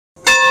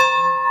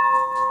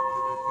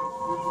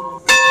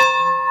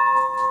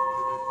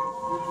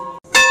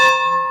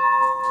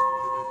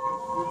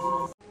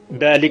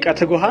በሊቀ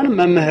ትጉሃን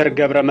መምህር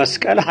ገብረ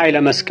መስቀል ኃይለ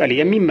መስቀል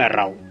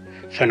የሚመራው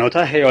ፍኖተ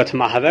ሕይወት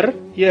ማህበር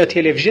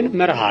የቴሌቪዥን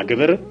መርሃ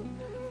ግብር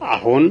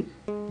አሁን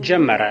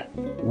ጀመረ።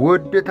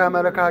 ውድ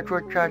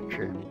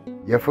ተመልካቾቻችን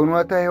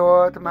የፍኖተ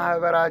ሕይወት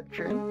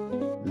ማህበራችን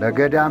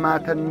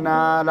ለገዳማትና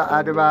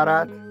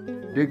ለአድባራት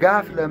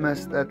ድጋፍ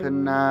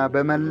ለመስጠትና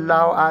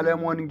በመላው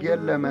ዓለም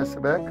ወንጌል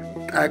ለመስበክ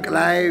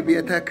ጠቅላይ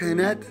ቤተ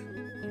ክህነት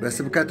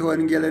በስብከተ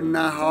ወንጌልና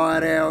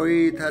ሐዋርያዊ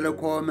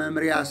ተልእኮ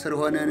መምሪያ ስር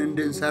ሆነን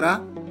እንድንሰራ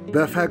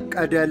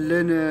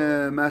በፈቀደልን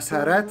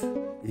መሰረት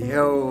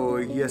ይሄው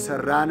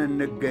እየሰራን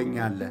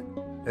እንገኛለን።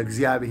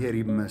 እግዚአብሔር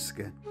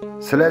ይመስገን።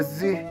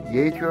 ስለዚህ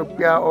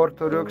የኢትዮጵያ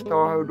ኦርቶዶክስ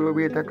ተዋህዶ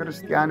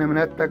ቤተክርስቲያን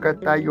እምነት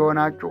ተከታይ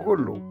የሆናችሁ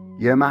ሁሉ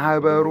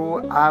የማህበሩ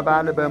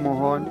አባል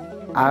በመሆን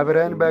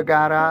አብረን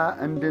በጋራ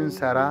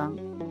እንድንሰራ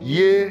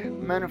ይህ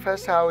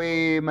መንፈሳዊ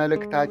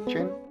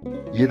መልእክታችን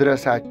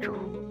ይድረሳችሁ።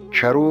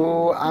 ቸሩ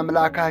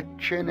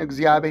አምላካችን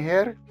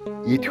እግዚአብሔር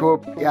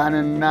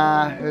ኢትዮጵያንና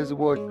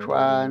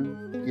ሕዝቦቿን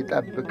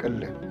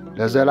ይጠብቅልን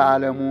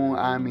ለዘላለሙ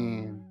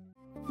አሜን።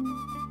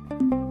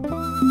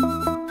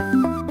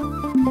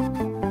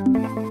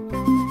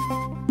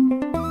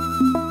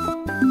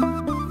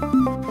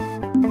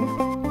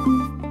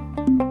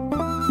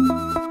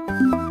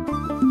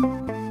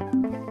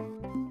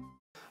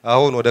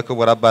 አሁን ወደ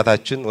ክቡር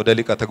አባታችን ወደ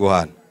ሊቀ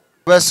ትጉሃን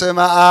በስመ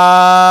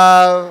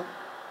አብ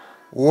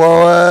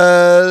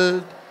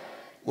ወወልድ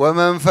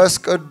ወመንፈስ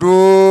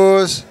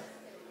ቅዱስ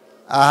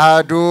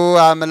አሐዱ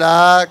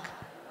አምላክ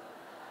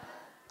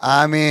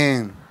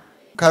አሜን።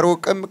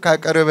 ከሩቅም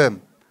ከቅርብም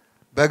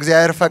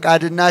በእግዚአብሔር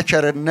ፈቃድና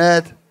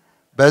ቸርነት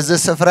በዚህ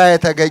ስፍራ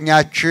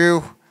የተገኛችሁ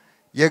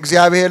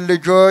የእግዚአብሔር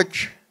ልጆች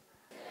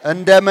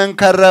እንደምን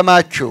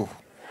ከረማችሁ?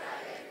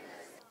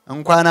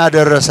 እንኳን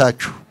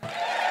አደረሳችሁ።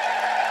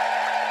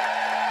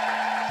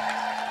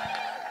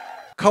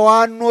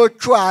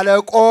 ከዋኖቹ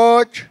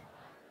አለቆች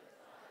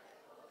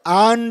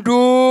አንዱ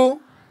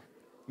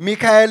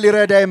ሚካኤል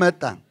ሊረዳኝ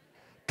መጣ።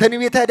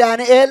 ትንቢተ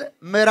ዳንኤል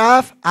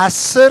ምዕራፍ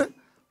 10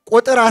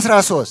 ቁጥር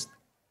 13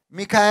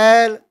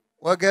 ሚካኤል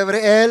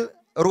ወገብርኤል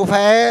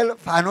ሩፋኤል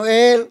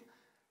ፋኑኤል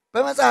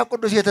በመጽሐፍ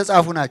ቅዱስ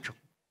የተጻፉ ናቸው።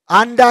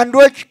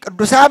 አንዳንዶች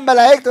ቅዱሳን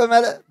መላእክት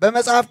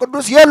በመጽሐፍ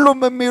ቅዱስ የሉም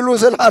የሚሉ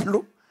ስላሉ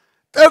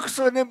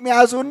ጥቅሱን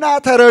የሚያዙና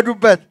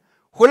ተረዱበት።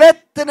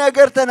 ሁለት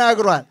ነገር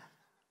ተናግሯል።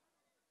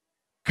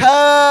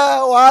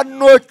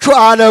 ከዋኖቹ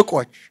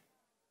አለቆች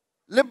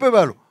ልብ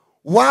በሉ፣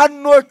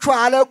 ዋኖቹ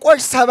አለቆች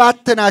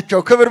 7 ናቸው።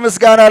 ክብር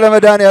ምስጋና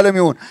ለመድኃኔዓለም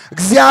ይሁን።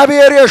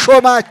 እግዚአብሔር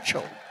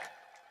የሾማቸው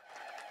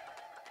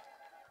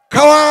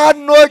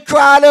ከዋኖቹ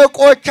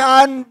አለቆች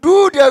አንዱ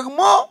ደግሞ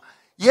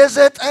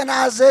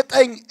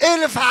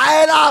የ99,000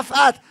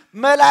 አእላፋት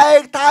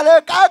መላእክት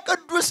አለቃ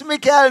ቅዱስ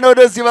ሚካኤል ነው።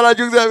 ደስ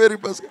ይበላችሁ፣ እግዚአብሔር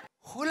ይመስገን።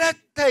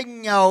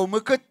 ሁለተኛው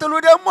ምክትሉ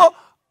ደግሞ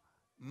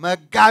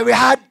መጋቢ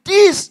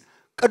ሐዲስ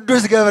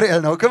ቅዱስ ገብርኤል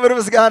ነው። ክብር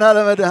ምስጋና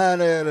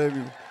ለመድኃኔዓለም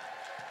ይሁን።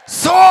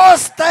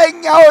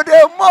 ሶስተኛው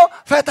ደግሞ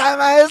ፈታሕ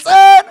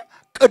ማኅፀን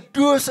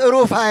ቅዱስ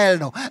ሩፋኤል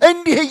ነው።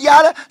 እንዲህ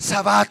እያለ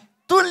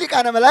 7ቱን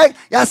ሊቃነ መላእክት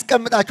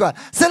ያስቀምጣቸዋል።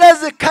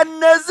 ስለዚህ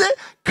ከነዚህ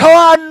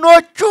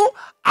ከዋኖቹ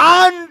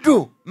አንዱ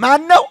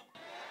ማን ነው?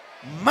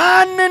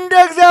 ማን እንደ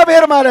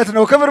እግዚአብሔር ማለት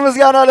ነው። ክብር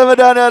ምስጋና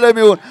ለመድኃኔዓለም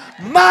ይሁን።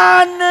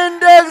 ማን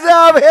እንደ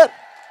እግዚአብሔር?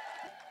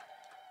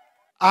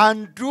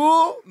 አንዱ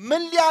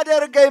ምን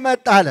ሊያደርገኝ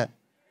መጣ አለ?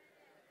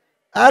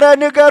 አረ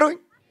ንገሩኝ።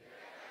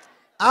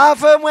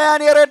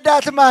 አፈሙያን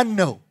የረዳት ማን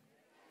ነው?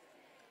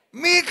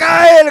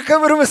 ሚካኤል።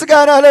 ክብር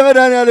ምስጋና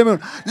ለመድኃኔዓለም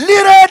ይሁን።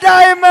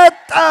 ሊረዳኝ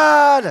መጣ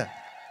አለ።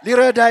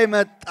 ሊረዳኝ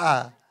መጣ።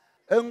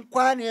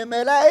 እንኳን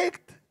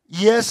የመላእክት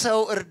የሰው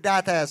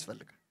እርዳታ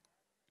ያስፈልጋል።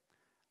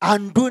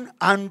 አንዱን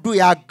አንዱ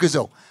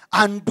ያግዘው፣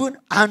 አንዱን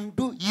አንዱ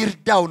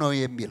ይርዳው ነው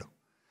የሚለው።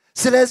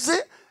 ስለዚህ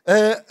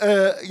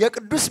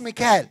የቅዱስ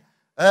ሚካኤል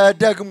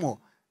ደግሞ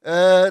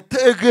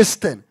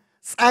ትዕግስትን፣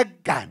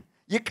 ጸጋን፣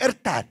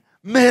 ይቅርታን፣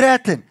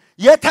 ምህረትን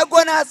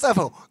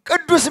የተጎናጸፈው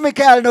ቅዱስ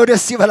ሚካኤል ነው።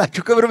 ደስ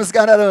ይበላችሁ። ክብር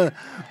ምስጋና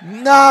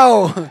ነው።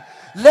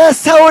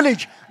 ለሰው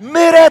ልጅ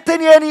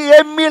ምህረትን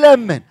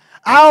የሚለምን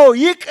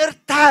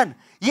ይቅርታን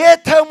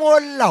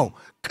የተሞላው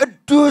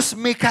ቅዱስ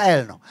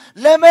ሚካኤል ነው።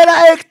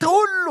 ለመላእክት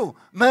ሁሉ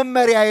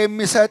መመሪያ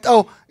የሚሰጠው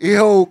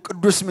ይሄው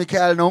ቅዱስ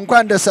ሚካኤል ነው።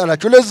 እንኳን ደስ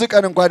አላችሁ። ለዚህ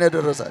ቀን እንኳን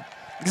ያደረሳችሁ።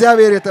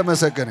 እግዚአብሔር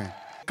የተመሰገነ።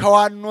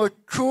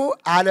 ከዋኖቹ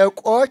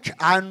አለቆች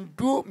አንዱ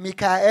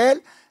ሚካኤል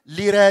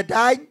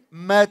ሊረዳኝ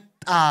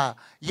መጣ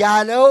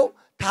ያለው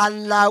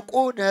ታላቁ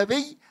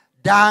ነቢይ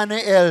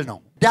ዳንኤል ነው።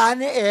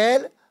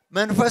 ዳንኤል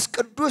መንፈስ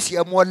ቅዱስ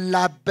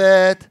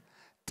የሞላበት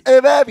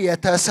ጥበብ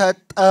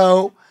የተሰጠው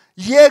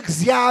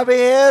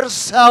የእግዚአብሔር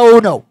ሰው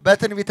ነው።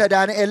 በትንቢተ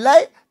ዳንኤል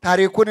ላይ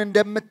ታሪኩን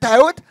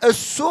እንደምታዩት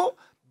እሱ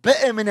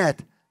በእምነት፣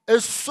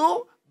 እሱ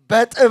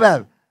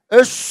በጥበብ፣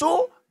 እሱ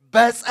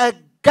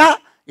በጸጋ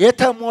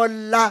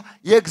የተሞላ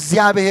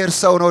የእግዚአብሔር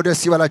ሰው ነው። ደስ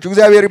ይበላችሁ፣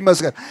 እግዚአብሔር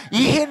ይመስገን።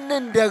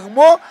 ይህንን ደግሞ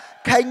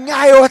ከኛ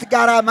ሕይወት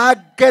ጋር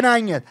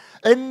ማገናኘት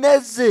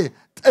እነዚህ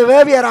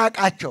ጥበብ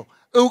የራቃቸው፣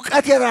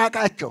 ዕውቀት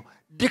የራቃቸው፣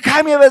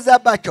 ድካም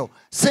የበዛባቸው፣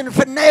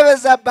 ስንፍና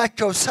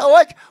የበዛባቸው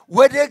ሰዎች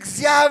ወደ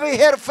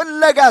እግዚአብሔር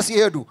ፍለጋ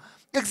ሲሄዱ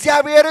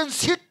እግዚአብሔርን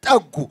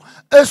ሲጠጉ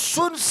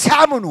እሱን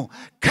ሲያምኑ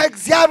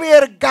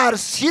ከእግዚአብሔር ጋር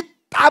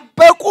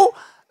ሲጣበቁ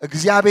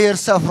እግዚአብሔር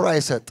ሰፍሮ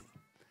አይሰጥ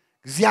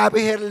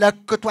እግዚአብሔር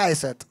ለክቶ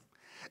አይሰጥ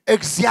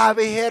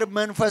እግዚአብሔር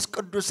መንፈስ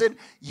ቅዱስን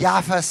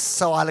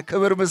ያፈሰዋል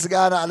ክብር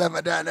ምስጋና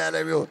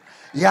ለመድኃኔዓለም ይሁን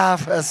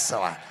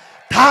ያፈሰዋል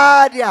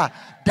ታዲያ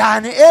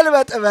ዳንኤል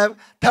በጥበብ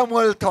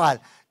ተሞልተዋል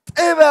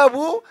ጥበቡ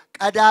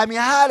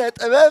ቀዳሚሃ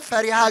ለጥበብ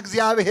ፈሪሃ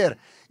እግዚአብሔር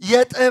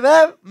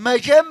የጥበብ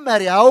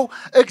መጀመሪያው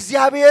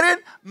እግዚአብሔርን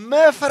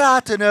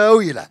መፍራት ነው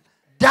ይላል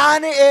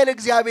ዳንኤል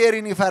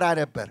እግዚአብሔርን ይፈራ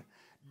ነበር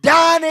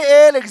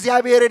ዳንኤል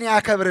እግዚአብሔርን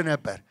ያከብር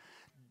ነበር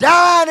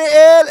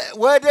ዳንኤል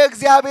ወደ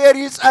እግዚአብሔር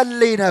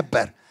ይጸልይ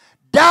ነበር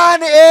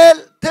ዳንኤል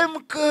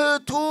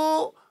ትምክህቱ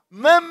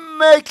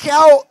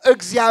መመኪያው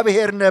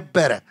እግዚአብሔር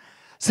ነበር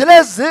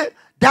ስለዚህ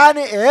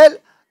ዳንኤል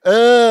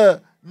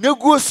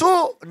ንጉሱ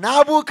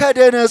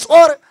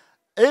ናቡከደነጾር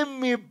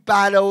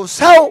የሚባለው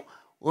ሰው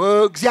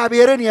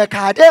እግዚአብሔርን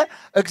የካደ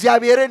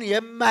እግዚአብሔርን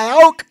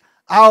የማያውቅ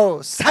አዎ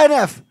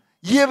ሰነፍ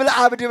ይብል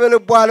አብድ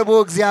በልቡ አልቦ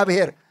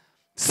እግዚአብሔር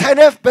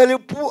ሰነፍ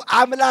በልቡ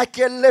አምላክ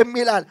የለም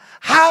ይላል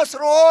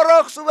ሐስሮ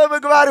ረክሱ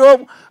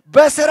በምግባርهم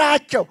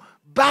በስራቸው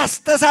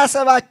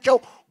ባስተሳሰባቸው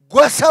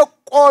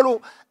ጎሰቆሉ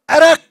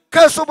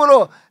ረከሱ ብሎ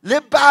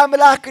ልብ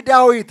አምላክ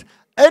ዳዊት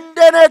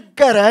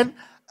እንደነገረን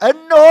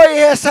እነሆ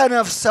ይሄ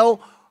ሰነፍ ሰው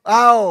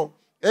አዎ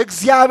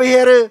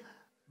እግዚአብሔር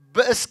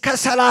እስከ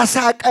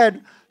 30 ቀን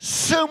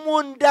ስሙ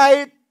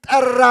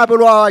እንዳይጠራ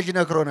ብሎ አዋጅ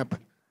ነግሮ ነበር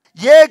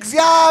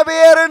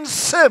የእግዚአብሔርን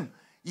ስም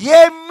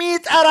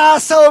የሚጠራ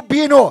ሰው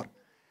ቢኖር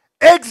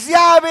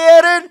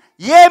እግዚአብሔርን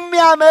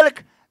የሚያመልክ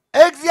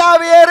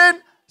እግዚአብሔርን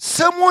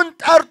ስሙን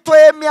ጠርቶ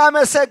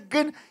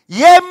የሚያመሰግን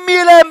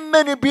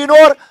የሚለምን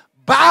ቢኖር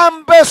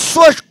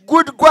በአንበሶች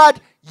ጉድጓድ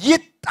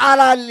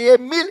ይጣላል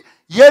የሚል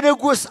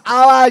የንጉስ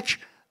አዋጅ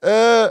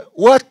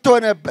ወጥቶ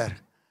ነበር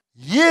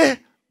ይህ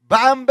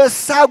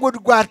በአንበሳ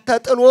ጉድጓድ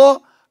ተጥሎ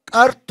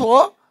ቀርቶ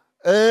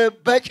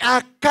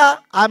በጫካ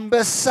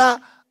አንበሳ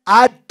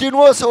አድኖ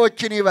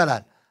ሰዎችን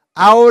ይበላል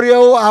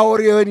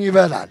አውሬውን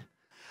ይበላል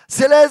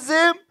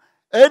ስለዚህም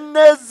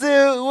እነዚህ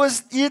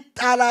ውስጥ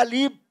ይጣላል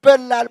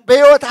ይበላል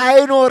በሕይወት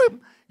አይኖርም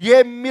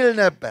የሚል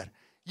ነበር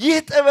ይህ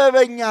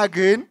ጥበበኛ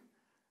ግን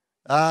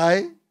አይ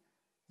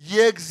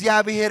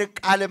የእግዚአብሔር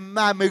ቃልማ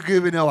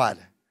ምግብ ነው አለ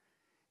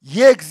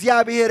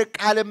የእግዚአብሔር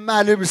ቃልማ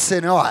ልብስ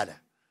ነው አለ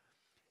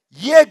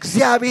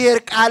የእግዚአብሔር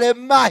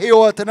ቃልማ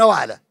ሕይወት ነው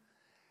አለ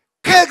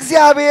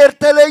ከእግዚአብሔር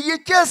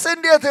ተለይቼስ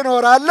እንዴት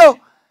እኖራለሁ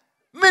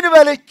ምን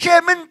በልቼ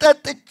ምን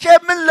ጠጥቼ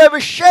ምን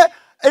ለብሼ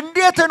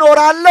እንዴት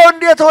እኖራለሁ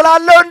እንዴት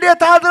እውላለሁ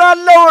እንዴት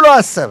አድራለሁ ብሎ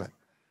አሰበ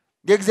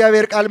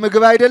የእግዚአብሔር ቃል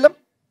ምግብ አይደለም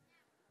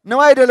ነው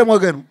አይደለም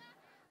ወገኑ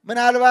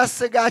ምናልባት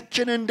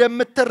ስጋችን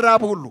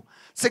እንደምትራብ ሁሉ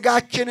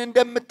ስጋችን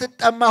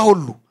እንደምትጠማ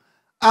ሁሉ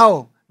አዎ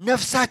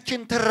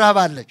ነፍሳችን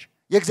ትራባለች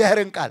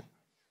የእግዚአብሔርን ቃል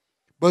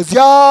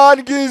በዚያን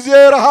ጊዜ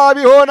ረሃብ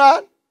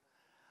ይሆናል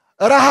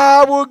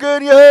ረሃቡ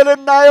ግን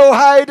የእህልና የውሃ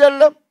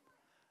አይደለም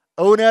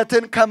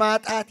እውነትን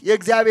ከማጣት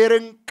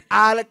የእግዚአብሔርን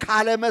ቃል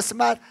ካለ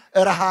መስማት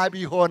ረሃብ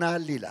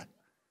ይሆናል ይላል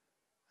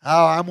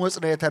አዎ አሞጽ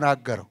ነው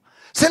የተናገረው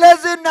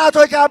ስለዚህ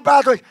እናቶች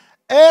አባቶች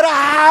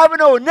ረሃብ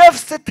ነው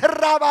ነፍስ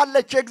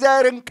ትራባለች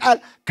የእግዚአብሔርን ቃል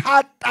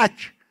ካጣች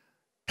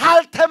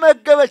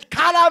ካልተመገበች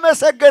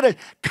ካላመሰገነች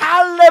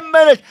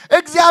ካልለመነች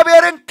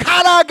እግዚአብሔርን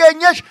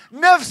ካላገኘች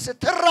ነፍስ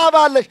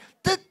ትራባለች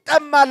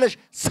ትጠማለች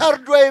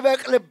ሰርዶ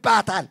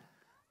ይበቅልባታል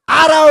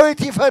አራዊት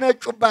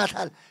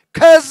ይፈነጩባታል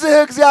ከዚህ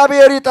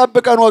እግዚአብሔር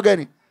ይጠብቀን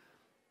ወገኔ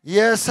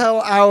የሰው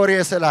አውሬ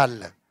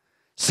ስላለ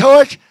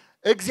ሰዎች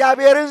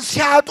እግዚአብሔርን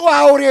ሲያጡ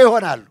አውሬ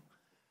ይሆናሉ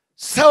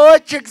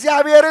ሰዎች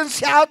እግዚአብሔርን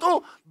ሲያጡ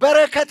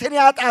በረከትን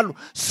ያጣሉ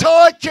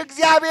ሰዎች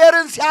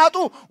እግዚአብሔርን ሲያጡ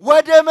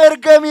ወደ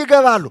መርገም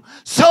ይገባሉ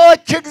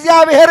ሰዎች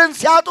እግዚአብሔርን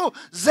ሲያጡ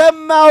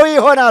ዘማዊ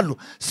ይሆናሉ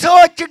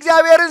ሰዎች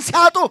እግዚአብሔርን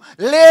ሲያጡ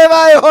ሌባ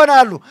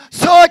ይሆናሉ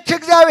ሰዎች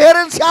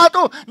እግዚአብሔርን ሲያጡ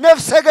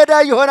ነፍሰ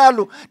ገዳይ ይሆናሉ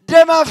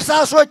ደም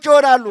አፍሳሾች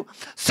ይሆናሉ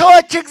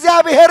ሰዎች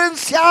እግዚአብሔርን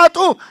ሲያጡ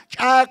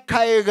ጫካ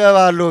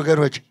ይገባሉ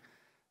ወገኖች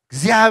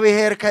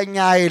እግዚአብሔር ከኛ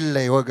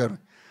አይለይ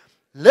ወገኖች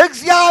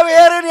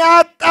ለእግዚአብሔርን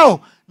ያጣው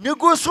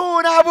ንጉሱ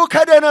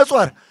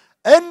ናቡከደነጾር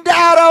እንደ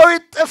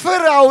አራዊት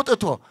ጥፍር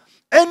አውጥቶ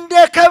እንደ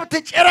ከብት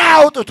ጭራ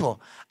አውጥቶ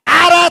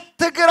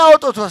 4 እግር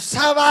አውጥቶ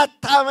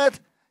 7 ዓመት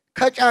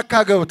ከጫካ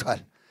ገብቷል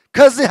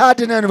ከዚህ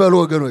አድነን በሉ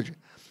ወገኖች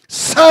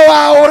ሰው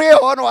አውሬ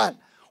ሆኗል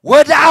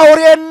ወደ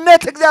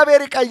አውሬነት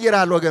እግዚአብሔር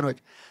ይቀይራል ወገኖች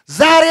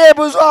ዛሬ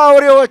ብዙ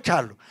አውሬዎች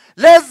አሉ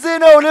ለዚህ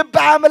ነው ልብ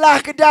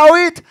አምላክ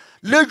ዳዊት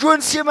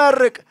ልጁን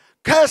ሲመርቅ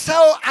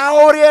ከሰው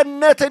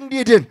አውሬነት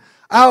እንዲድን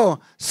አዎ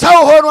ሰው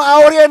ሆኖ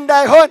አውሬ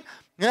እንዳይሆን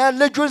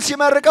ልጁን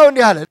ሲመርቀው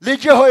እንዲህ አለ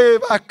ልጄ ሆይ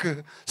እባክህ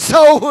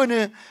ሰው ሁን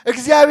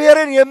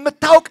እግዚአብሔርን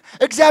የምታውቅ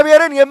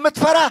እግዚአብሔርን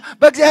የምትፈራ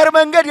በእግዚአብሔር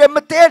መንገድ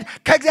የምትሄድ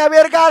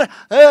ከእግዚአብሔር ጋር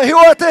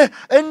ሕይወትህ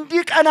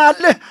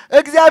እንዲቀናልህ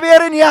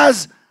እግዚአብሔርን ያዝ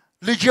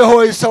ልጄ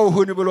ሆይ ሰው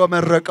ሁን ብሎ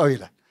መረቀው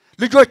ይላል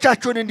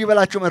ልጆቻችሁን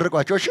እንዲበላችሁ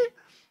መርቋቸው እሺ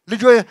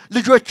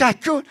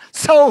ልጆቻችሁን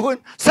ሰው ሁን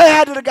ሰው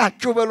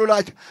ያድርጋችሁ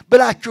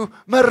ብላችሁ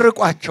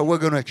መርቋቸው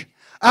ወገኖች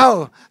አዎ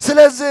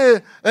ስለዚህ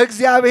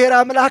እግዚአብሔር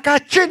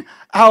አምላካችን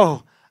አዎ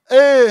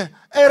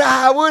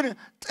ረሃቡን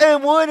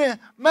ጥሙን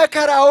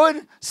መከራውን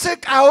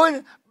ስቃውን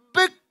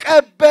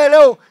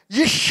ብቀበለው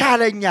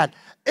ይሻለኛል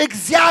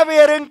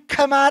እግዚአብሔርን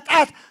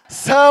ከማጣት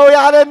ሰው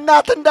ያለ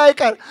እናት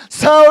እንዳይቀር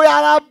ሰው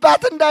ያለ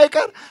አባት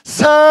እንዳይቀር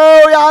ሰው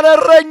ያለ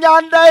እረኛ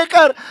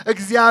እንዳይቀር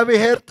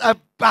እግዚአብሔር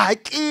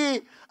ጠባቂ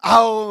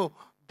አው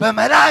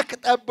በመላክ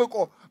ጠብቆ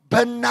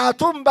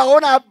በእናቱም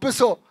ባውን አብሶ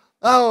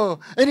አው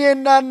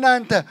እኔና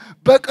እናንተ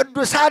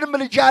በቅዱሳን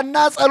ምልጃና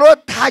ጸሎት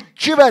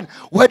ታጅበን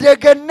ወደ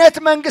ገነት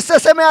መንግስተ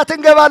ሰማያት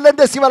እንገባለን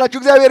ደስ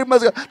ይበላችሁ እግዚአብሔር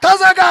ይመስገን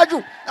ተዘጋጁ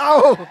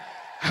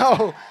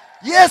አው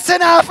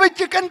የስናፍጭ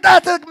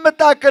ቅንጣት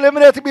መታከል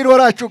እምነት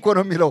ቢኖራችሁ እኮ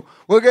ነው የሚለው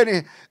ወገኔ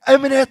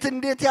እምነት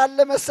እንዴት ያለ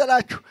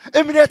መሰላችሁ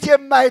እምነት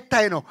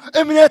የማይታይ ነው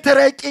እምነት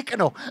ረቂቅ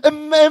ነው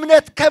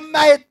እምነት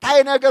ከማይታይ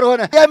ነገር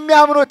ሆነ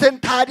የሚያምኑትን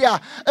ታዲያ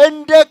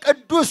እንደ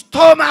ቅዱስ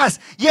ቶማስ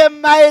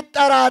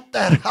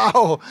የማይጠራጠር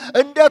አዎ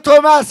እንደ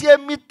ቶማስ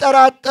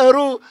የሚጠራጠሩ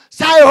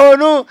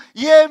ሳይሆኑ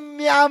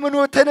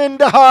የሚያምኑትን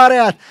እንደ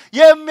ሐዋርያት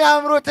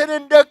የሚያምኑትን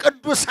እንደ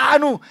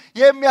ቅዱሳኑ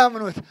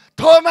የሚያምኑት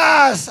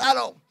ቶማስ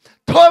አለው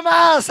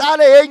ቶማስ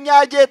አለ የኛ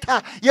ጌታ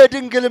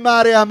የድንግል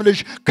ማርያም ልጅ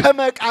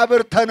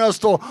ከመቃብር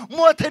ተነስቶ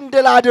ሞትን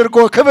ድል አድርጎ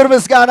ክብር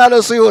ምስጋና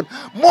ለሱ ይሁን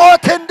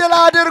ሞትን ድል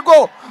አድርጎ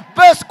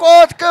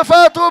በስኮት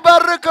ክፈቱ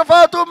በር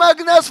ክፈቱ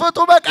መግነዝ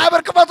ፍቱ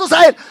መቃብር ክፈቱ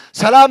ሳይል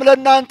ሰላም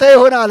ለእናንተ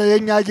ይሁን አለ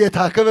የኛ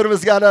ጌታ ክብር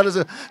ምስጋና ለሱ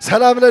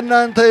ሰላም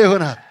ለእናንተ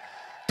ይሁን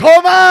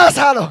ቶማስ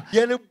አለው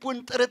የልቡን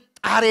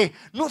ጥርጣሬ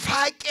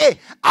ኑፋቄ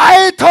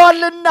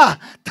አይቷልና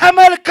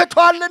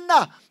ተመልክቷልና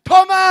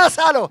ቶማስ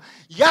አለው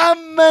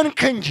ያመንክ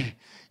እንጂ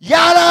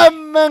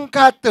ያላመንክ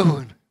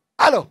አትሁን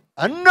አለው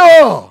እኖ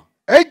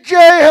እጄ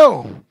ይኸው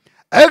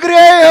እግሬ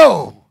ይኸው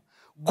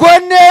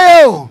ጎኔ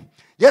ይኸው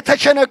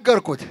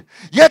የተቸነገርኩት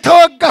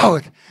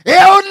የተወጋሁት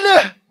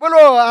ይኸውልህ ብሎ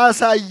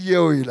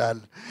አሳየው ይላል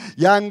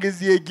ያን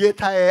ጊዜ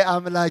ጌታዬ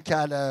አምላክ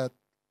ያለ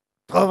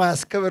ቶማስ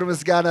ክብር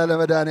ምስጋና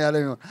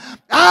ለመድኃኒዓለም ይሁን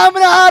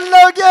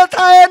አምናለሁ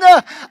ጌታዬ ነህ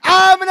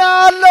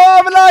አምናለሁ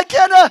አምላኬ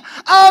ነህ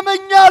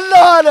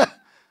አምኛለሁ አለ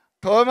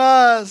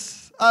ቶማስ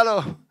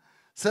አለው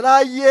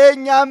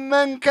ስላየኝ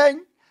አመንከኝ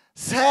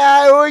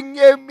ሳያዩኝ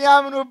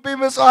የሚያምኑብኝ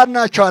ብፁዓን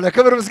ናቸው አለ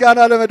ክብር ምስጋና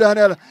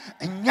ለመድኃኒዓለም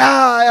እኛ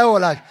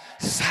ያወላሽ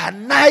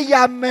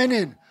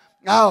ሳናያመንን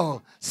አዎ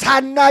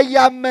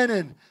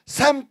ሳናያመንን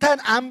ሰምተን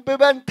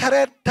አንብበን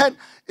ተረድተን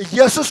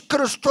ኢየሱስ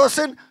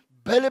ክርስቶስን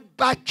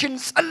በልባችን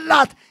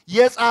ጽላት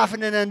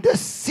የጻፍነን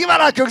ደስ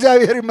ይበላችሁ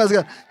እግዚአብሔር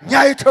ይመስገን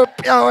እኛ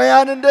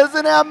ኢትዮጵያውያን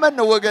እንደዚህ ነው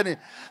ያመንነው ወገኔ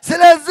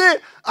ስለዚህ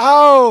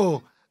አዎ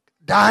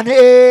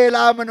ዳንኤል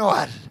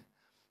አምነዋል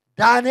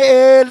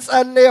ዳንኤል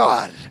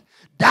ጸልየዋል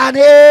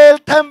ዳንኤል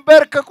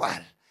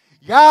ተንበርክቋል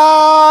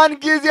ያን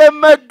ጊዜም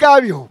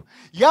መጋቢው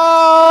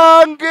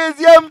ያን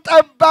ጊዜም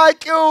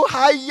ጠባቂው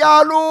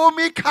ኃያሉ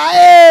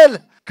ሚካኤል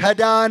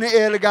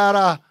ከዳንኤል ጋራ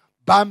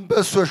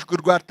በአንበሶች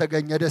ጉድጓድ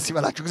ተገኘ ደስ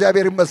ይበላችሁ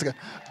እግዚአብሔር ይመስገን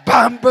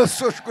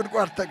በአንበሶች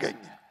ጉድጓድ ተገኘ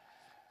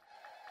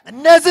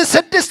እነዚህ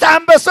 6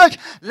 አንበሶች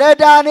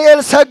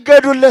ለዳንኤል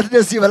ሰገዱለት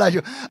ደስ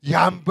ይበላችሁ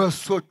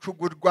የአንበሶቹ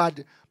ጉድጓድ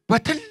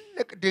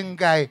በትልቅ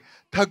ድንጋይ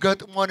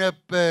ተገጥሞ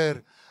ነበር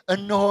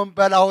እነሆም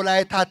በላው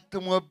ላይ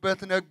ታትሞበት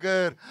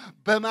ነገር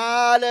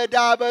በማለዳ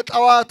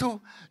በጠዋቱ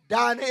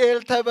ዳንኤል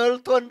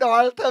ተበልቶ እንደው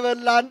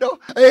አልተበላ እንደው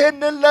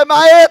ይሄንን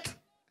ለማየት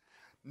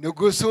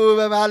ንጉሱ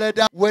በማለዳ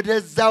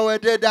ወደዛ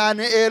ወደ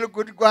ዳንኤል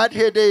ጉድጓድ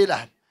ሄደ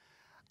ይላል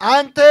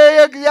አንተ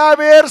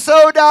የእግዚአብሔር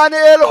ሰው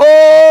ዳንኤል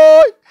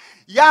ሆይ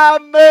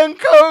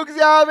ያመንከው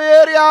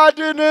እግዚአብሔር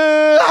ያድን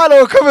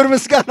አለው ክብር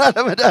ምስጋና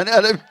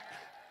ለመድኃኒዓለም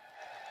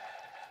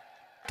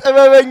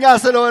ጥበበኛ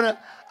ስለሆነ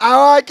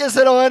አዋቂ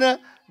ስለሆነ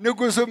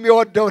ንጉሱም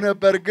ይወደው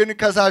ነበር ግን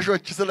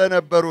ከሳሾች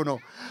ስለነበሩ ነው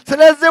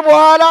ስለዚህ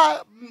በኋላ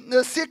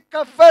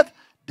ሲከፈት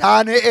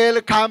ዳንኤል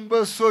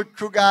ካንበሶቹ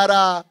ጋራ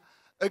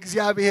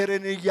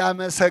እግዚአብሔርን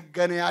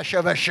ያመሰገነ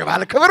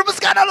ያሸበሽባል ክብር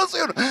ምስጋና ለሱ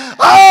ይሁን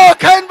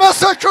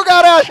ካንበሶቹ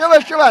ጋራ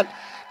ያሸበሽባል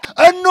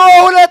እኖ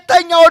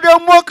ሁለተኛው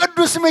ደግሞ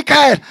ቅዱስ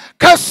ሚካኤል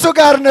ከሱ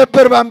ጋር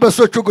ነበር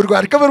በአንበሶቹ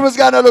ጉድጓድ ክብር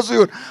ምስጋና ለሱ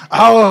ይሁን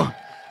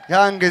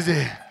ያን ጊዜ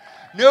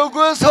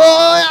ንጉሶ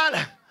ያለ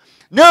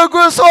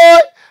ንጉሶ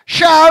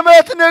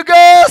ሻመት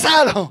ንገስ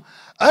አለው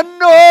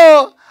እኖ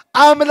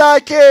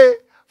አምላኬ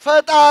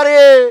ፈጣሪ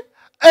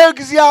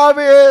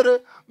እግዚአብሔር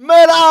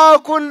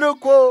መልአኩን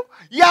ልኮ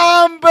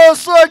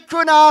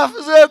የአንበሶቹን አፍ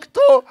ዘግቶ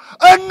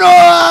እኖ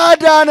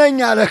አዳነኝ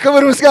አለ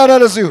ክብር ምስጋና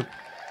ለሱ ይሁን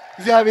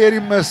እግዚአብሔር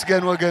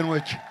ይመስገን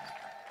ወገኖች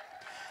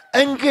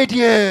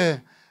እንግዲህ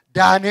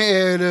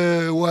ዳንኤል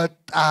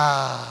ወጣ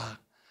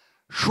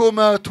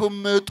ሹመቱም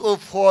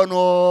ጡፍ ሆኖ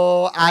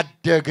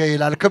አደገ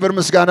ይላል ክብር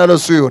ምስጋና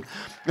ለሱ ይሁን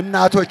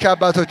እናቶች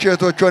አባቶች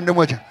እህቶች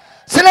ወንድሞች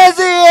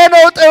ስለዚህ ይሄ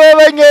ነው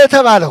ጥበበኛ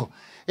የተባለው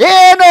ይሄ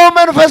ነው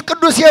መንፈስ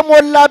ቅዱስ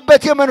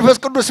የሞላበት የመንፈስ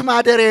ቅዱስ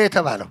ማደሪያ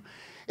የተባለው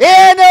ይሄ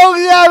ነው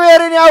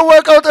እግዚአብሔርን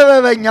ያወቀው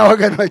ጥበበኛ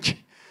ወገኖች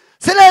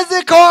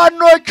ስለዚህ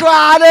ከዋኖቹ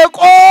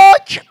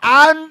አለቆች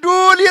አንዱ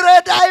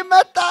ሊረዳኝ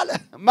መጣ አለ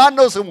ማን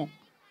ነው ስሙ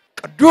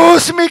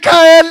ቅዱስ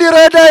ሚካኤል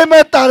ሊረዳኝ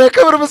መጣ አለ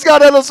ክብር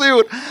ምስጋና ለሱ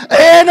ይሁን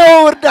ይሄ ነው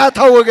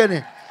እርዳታው ወገኔ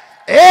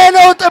ይሄ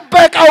ነው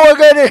ጥበቃው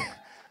ወገኔ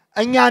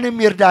እኛንም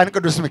ይርዳን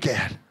ቅዱስ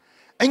ሚካኤል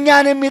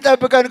እኛን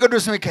የሚጠብቀን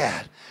ቅዱስ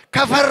ሚካኤል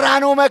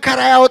ከፈራነው መከራ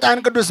ያውጣን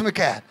ቅዱስ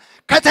ሚካኤል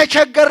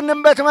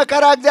ከተቸገርንበት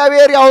መከራ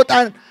እግዚአብሔር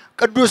ያውጣን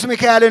ቅዱስ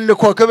ሚካኤልን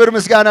ልኮ ክብር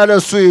ምስጋና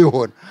ለሱ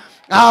ይሁን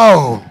አዎ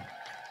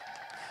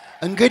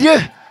እንግዲህ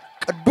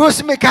ቅዱስ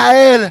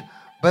ሚካኤል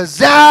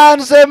በዛን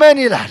ዘመን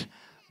ይላል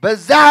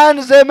በዛን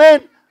ዘመን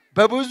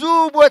በብዙ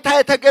ቦታ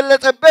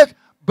የተገለጸበት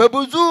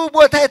በብዙ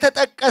ቦታ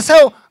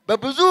የተጠቀሰው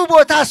በብዙ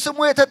ቦታ ስሙ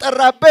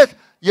የተጠራበት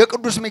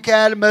የቅዱስ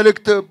ሚካኤል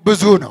መልእክት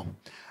ብዙ ነው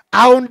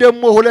አሁን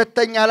ደግሞ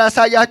ሁለተኛ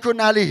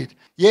ላሳያችሁና ልሂድ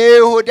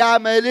የይሁዳ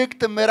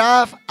መልእክት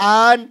ምዕራፍ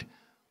 1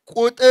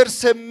 ቁጥር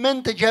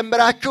 8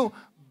 ጀምራችሁ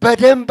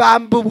በደንብ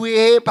አንብቡ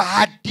ይሄ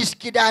በሐዲስ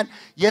ኪዳን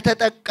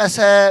የተጠቀሰ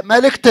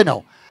መልእክት ነው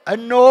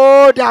እነሆ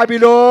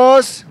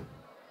ዲያብሎስ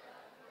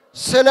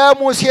ስለ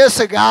ሙሴ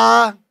ሥጋ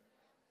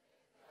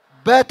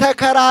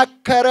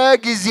በተከራከረ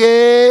ጊዜ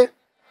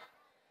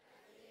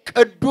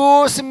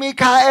ቅዱስ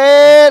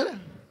ሚካኤል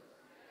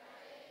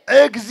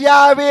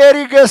እግዚአብሔር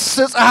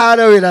ይገስጽህ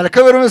አለው ይላል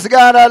ክብር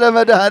ምስጋና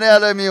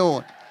ለመድኃኔዓለም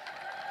ይሁን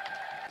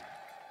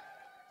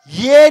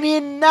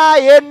የኔና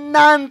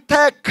የናንተ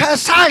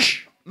ከሳሽ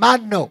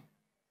ማን ነው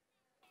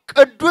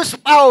ቅዱስ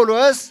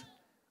ጳውሎስ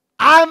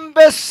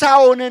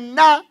አንበሳውንና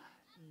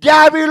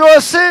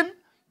ዲያብሎስን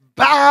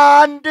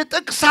በአንድ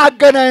ጥቅስ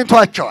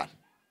አገናኝቷቸዋል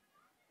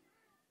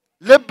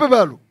ልብ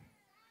በሉ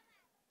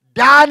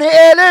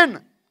ዳንኤልን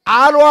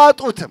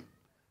አልዋጡትም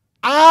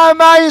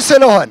አማኝ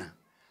ስለሆነ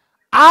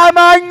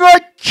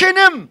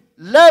አማኞችንም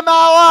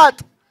ለማዋጥ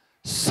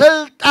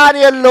ስልጣን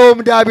የለውም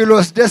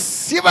ዲያብሎስ ደስ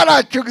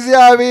ይበላችሁ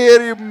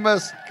እግዚአብሔር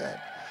ይመስገን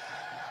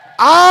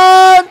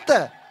አንተ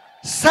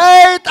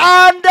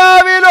ሰይጣን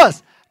ዲያብሎስ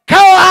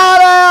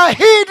ከኋላ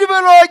ሂድ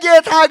ብሎ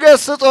ጌታ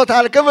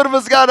ገስጾታል ክብር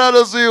ምስጋና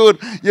ለሱ ይሁን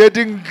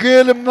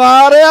የድንግል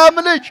ማርያም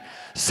ልጅ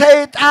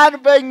ሰይጣን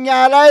በእኛ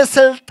ላይ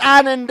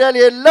ስልጣን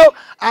እንደሌለው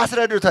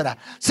አስረድቶናል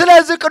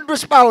ስለዚህ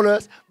ቅዱስ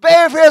ጳውሎስ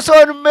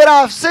በኤፌሶን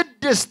ምዕራፍ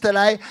 6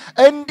 ላይ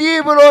እንዲህ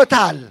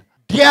ብሎታል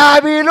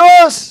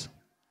ዲያብሎስ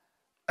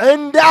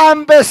እንደ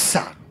አንበሳ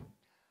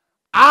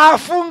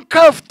አፉን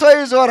ከፍቶ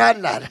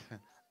ይዞራል አለ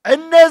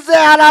እነዚያ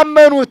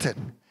ያላመኑትን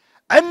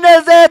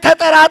እነዚያ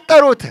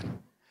የተጠራጠሩትን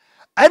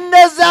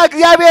እነዚያ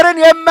እግዚአብሔርን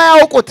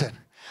የማያውቁትን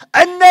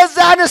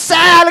እነዚያ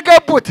ንስሐ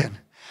ያልገቡትን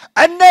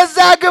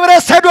እነዚያ ግብረ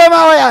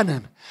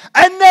ሰዶማውያንን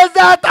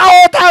እነዚያ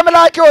ጣዖት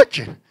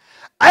አምላኪዎችን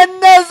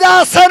እነዚያ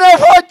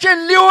ሰነፎችን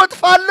ሊውጥ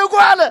ፈልጉ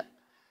አለ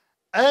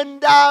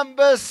እንደ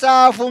አንበሳ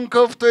አፉን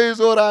ከፍቶ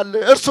ይዞራል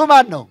እርሱ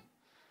ማን ነው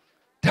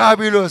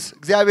ዲያብሎስ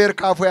እግዚአብሔር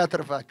ካፉ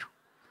ያትርፋችሁ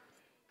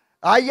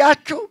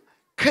አያችሁ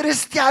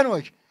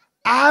ክርስቲያኖች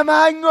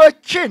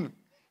አማኞችን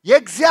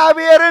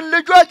የእግዚአብሔርን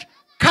ልጆች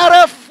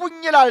ከረፉኝ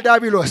ይላል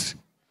ዲያብሎስ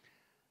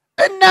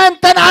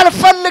እናንተን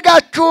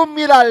አልፈልጋችሁም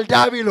ይላል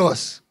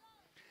ዲያብሎስ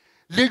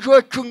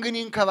ልጆቹን ግን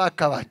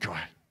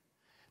ይንከባከባቸዋል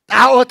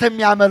ጣዖት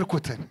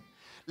የሚያመልኩትን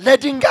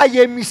ለድንጋይ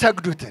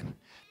የሚሰግዱትን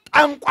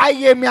ጠንቋይ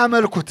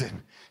የሚያመልኩትን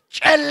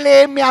ጨሌ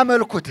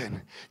የሚያመልኩትን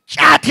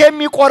ጫት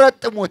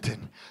የሚቆረጥሙትን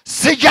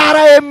ስጃራ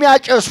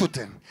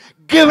የሚያጨሱትን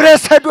ግብረ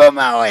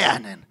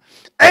ሰዶማውያንን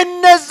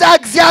እነዛ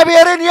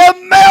እግዚአብሔርን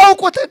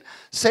የማያውቁትን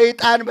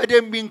ሰይጣን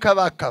በደንብ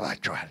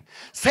ይንከባከባቸዋል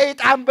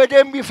ሰይጣን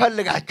በደንብ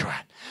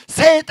ይፈልጋቸዋል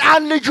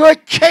ሰይጣን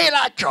ልጆቼ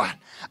ይላቸዋል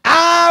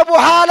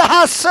በኋላ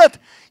ሐሰት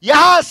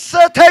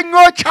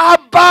የሐሰተኞች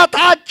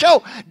አባታቸው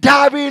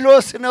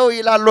ዲያብሎስ ነው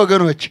ይላል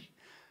ወገኖች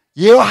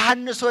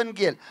የዮሐንስ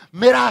ወንጌል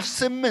ምዕራፍ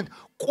 8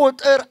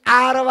 ቁጥር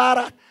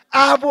 44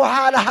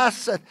 በኋላ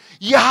ሐሰት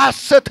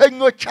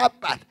የሐሰተኞች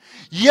አባት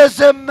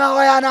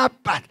የዘማውያን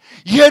አባት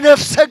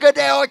የነፍሰ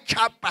ገዳዮች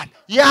አባት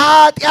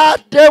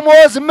የኃጢአት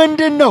ደሞዝ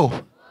ምንድነው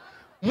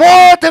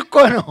ሞት እኮ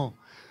ነው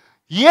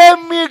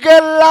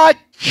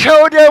የሚገላቸው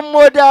ደግሞ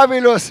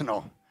ዲያብሎስ ነው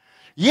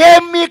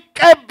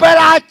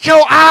የሚቀበላቸው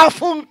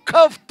አፉን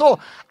ከፍቶ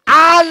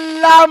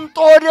አላምጦ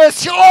ወደ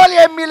ሲኦል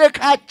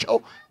የሚልካቸው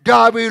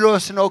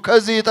ዲያብሎስ ነው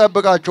ከዚህ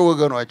ይጠብቃችሁ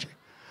ወገኖች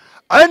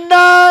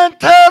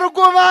እናንተ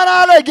ርጉማን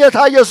አለ ጌታ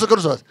ኢየሱስ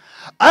ክርስቶስ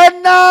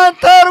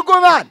እናንተ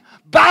ርጉማን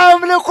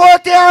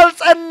በአምልኮት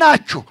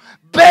ያልጸናችሁ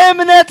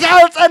በእምነት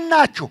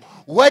ያልጸናችሁ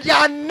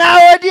ወዲያና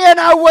ወዲያ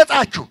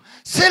ናወጣችሁ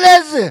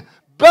ስለዚህ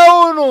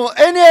በውኑ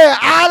እኔ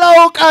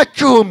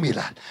አላውቃችሁም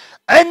ይላል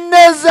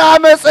እነዛ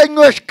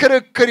አመፀኞች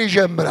ክርክር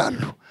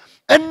ይጀምራሉ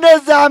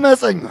እነዛ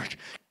አመፀኞች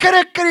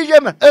ክርክር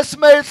ይጀምራሉ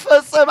እስመ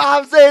ይትፈጸም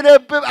አፍ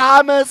ዘይነብብ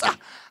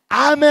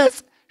አመፅ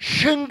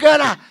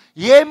ሽንገላ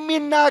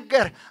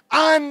የሚናገር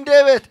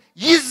አንደበት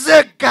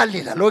ይዘጋል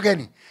ይላል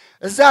ወገኔ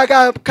እዛ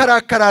ጋር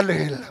ከራከራለሁ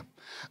ይላል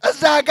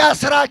እዛ ጋር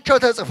ስራቸው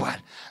ተጽፏል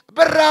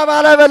ብራብ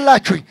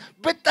አላበላችሁኝ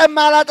ብጠማ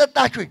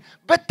አላጠጣችሁኝ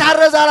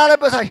ብታረዝ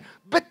አላለበሳችሁኝ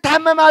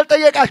ብታመም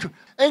አልጠየቃችሁ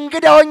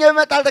እንግዳ ሆኜ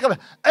መጣ አልተቀበል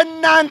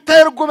እናንተ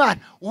ርጉማን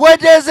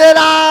ወደ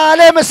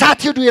ዘላለም እሳት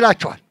ሂዱ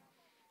ይላቸዋል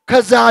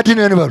ከዛ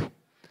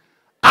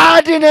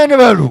አድነን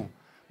በሉ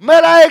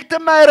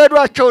መላእክትም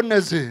አይረዷቸው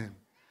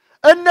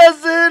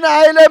እነዚህን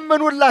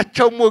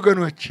አይለምኑላቸውም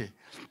ወገኖቼ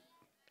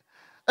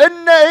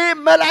እነዚህ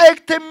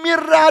መላእክት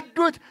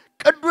የሚራዱት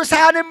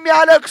ቅዱሳን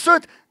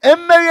የሚያለቅሱት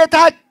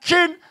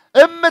እመቤታችን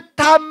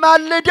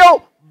እምታማልደው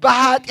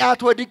በኃጢአት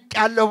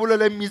ወድቄያለሁ ብሎ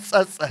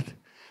ለሚጸጸት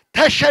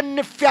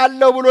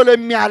ተሸንፌያለሁ ብሎ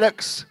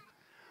ለሚያለቅስ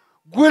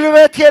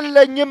ጉልበት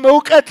የለኝም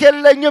ዕውቀት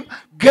የለኝም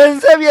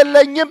ገንዘብ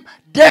የለኝም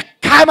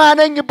ደካማ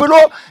ነኝ ብሎ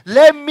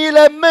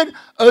ለሚለምን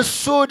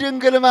እሱ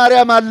ድንግል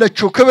ማርያም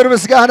አለችው ክብር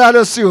ምስጋና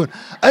ለሱ ይሁን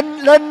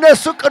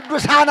ለነሱ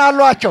ቅዱሳን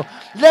አሏቸው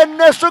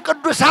ለነሱ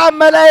ቅዱሳን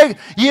መላእክት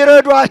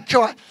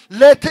ይረዷቸዋል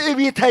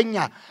ለትዕቢተኛ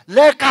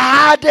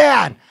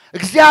ለካህዲያን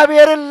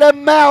እግዚአብሔርን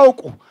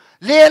ለማያውቁ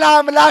ሌላ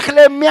አምላክ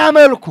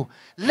ለሚያመልኩ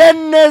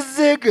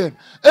ለነዚህ ግን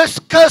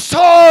እስከ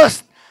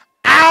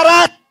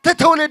 3-4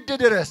 ትውልድ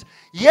ድረስ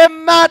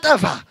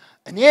የማጠፋ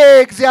እኔ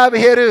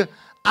እግዚአብሔር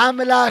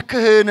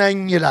አምላክህ ነኝ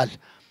ይላል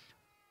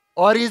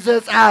ኦሪት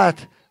ዘጸአት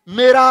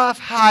ምዕራፍ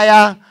 20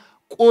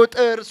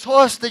 ቁጥር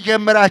 3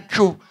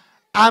 ጀምራችሁ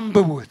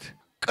አንብቡት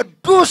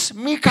ቅዱስ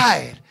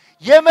ሚካኤል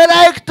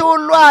የመላእክት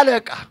ሁሉ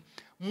አለቃ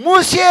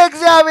ሙሴ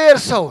እግዚአብሔር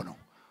ሰው ነው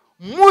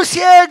ሙሴ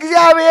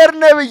እግዚአብሔር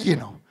ነብይ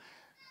ነው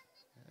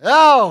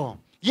አዎ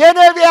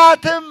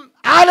የነቢያትም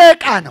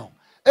አለቃ ነው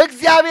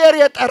እግዚአብሔር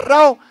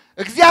የጠራው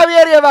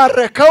እግዚአብሔር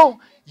የባረከው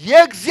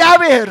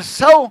የእግዚአብሔር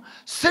ሰው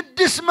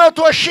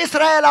 600,000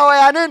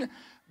 እስራኤላውያንን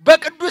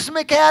በቅዱስ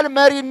ሚካኤል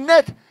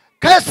መሪነት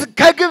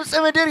ከግብጽ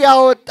ምድር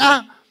ያወጣ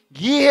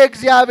ይህ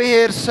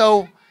እግዚአብሔር ሰው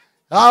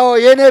አዎ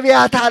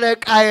የነቢያት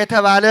አለቃ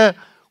የተባለ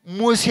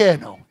ሙሴ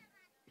ነው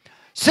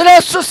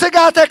ስለሱ ሥጋ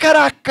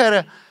ተከራከረ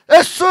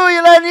እሱ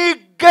ለኔ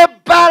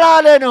ይገባል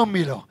አለ ነው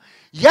የሚለው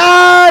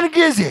ያን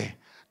ጊዜ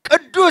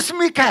ቅዱስ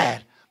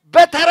ሚካኤል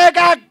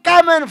በተረጋጋ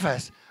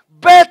መንፈስ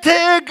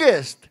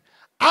በትዕግስት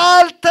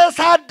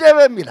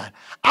አልተሳደበም ይላል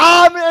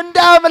እንደ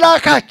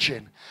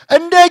አምላካችን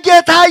እንደ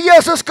ጌታ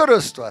ኢየሱስ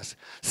ክርስቶስ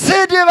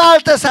ስድብ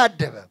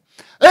አልተሳደበም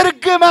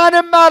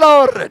እርግማንም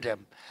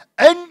አላወረደም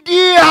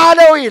እንዲህ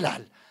አለው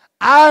ይላል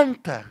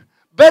አንተ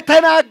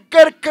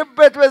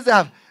በተናገርክበት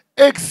በዛፍ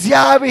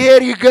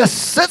እግዚአብሔር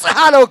ይገስጽህ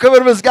አለው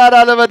ክብር ምስጋና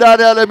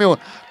ለመድኃኔዓለም ይሁን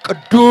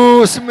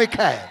ቅዱስ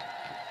ሚካኤል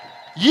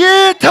ይህ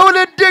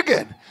ትውልድ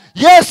ግን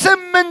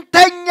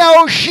የስምንተኛው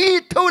ሺህ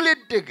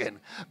ትውልድ ግን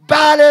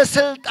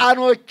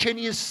ባለስልጣኖችን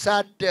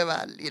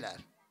ይሳደባል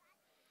ይላል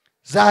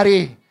ዛሬ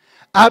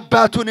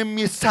አባቱን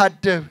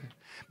የሚሳደብ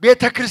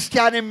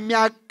ቤተክርስቲያን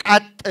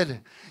የሚያቃጥል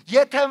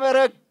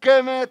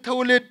የተመረገመ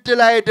ትውልድ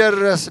ላይ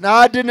ደረስን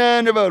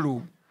አድነን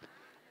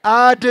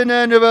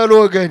በሉ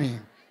ወገኔ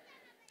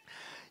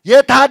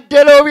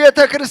የታደለው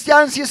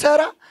ቤተክርስቲያን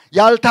ሲሰራ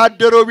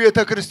ያልታደለው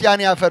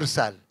ቤተክርስቲያን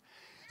ያፈርሳል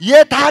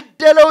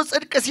የታደለው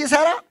ጽድቅ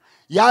ሲሰራ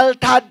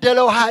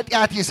ያልታደለው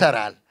ኃጢአት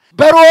ይሰራል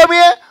በሮሜ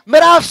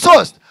ምዕራፍ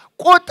 3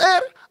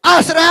 ቁጥር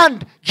 11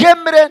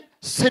 ጀምረን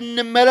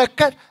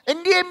ስንመለከት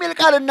እንዲህ የሚል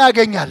ቃል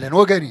እናገኛለን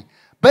ወገኔ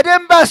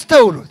በደንብ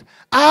አስተውሉት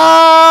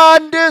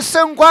አንድስ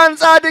እንኳን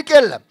ጻድቅ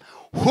የለም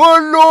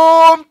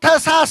ሁሉም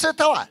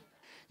ተሳስተዋል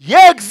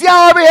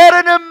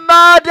የእግዚአብሔርን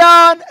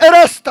ማዳን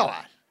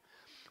ረስተዋል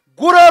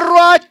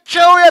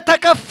ጉረሯቸው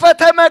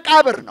የተከፈተ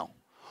መቃብር ነው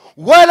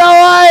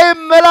ወላዋይ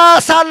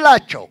ምላስ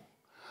አላቸው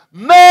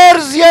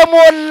መርዝ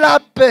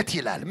የሞላበት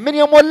ይላል ምን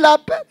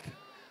የሞላበት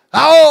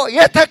አዎ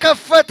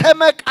የተከፈተ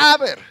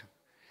መቃብር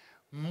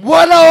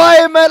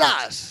ወላዋይ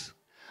ምላስ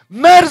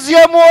መርዝ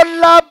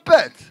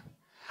የሞላበት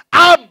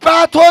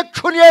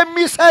አባቶቹን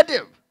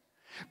የሚሰድብ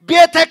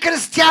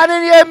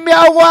ቤተክርስቲያንን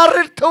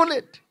የሚያዋርድ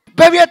ትውልድ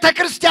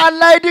በቤተክርስቲያን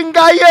ላይ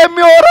ድንጋይ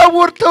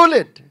የሚወረውር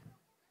ትውልድ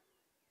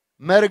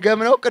መርገም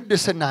ነው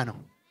ቅድስና ነው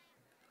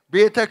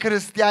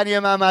ቤተክርስቲያን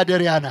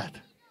የማማደሪያ ናት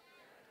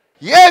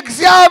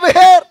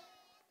የእግዚአብሔር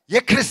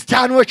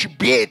የክርስቲያኖች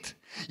ቤት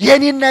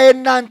የኔና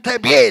የናንተ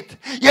ቤት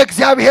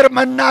የእግዚአብሔር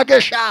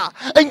መናገሻ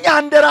እኛ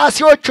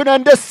እንደራሲዎቹ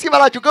ነን ደስ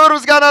ይበላችሁ ክብር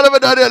ምስጋና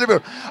ለመድኃኔዓለም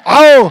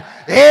አዎ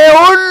ይሄ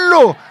ሁሉ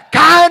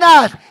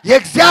ካህናት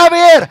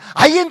የእግዚአብሔር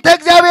አይንተ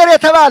እግዚአብሔር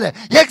የተባለ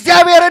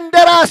የእግዚአብሔር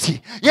እንደራሲ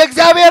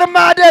የእግዚአብሔር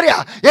ማደሪያ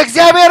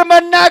የእግዚአብሔር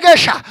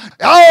መናገሻ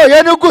አዎ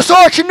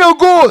የንጉሶች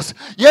ንጉስ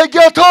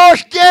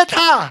የጌቶች ጌታ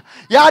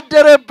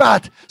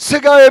ያደረባት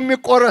ሥጋው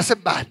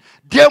የሚቆረስባት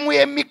ደሙ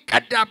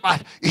የሚቀዳባት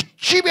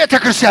እቺ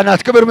ቤተክርስቲያን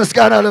ናት ክብር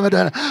ምስጋና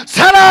ለመድኃኔዓለም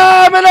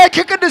ሰላም ለኪ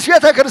ቅድስት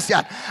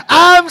ቤተክርስቲያን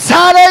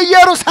አምሳለ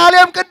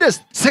ኢየሩሳሌም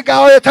ቅድስት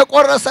ሥጋው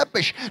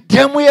የተቆረሰብሽ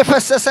ደሙ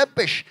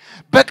የፈሰሰብሽ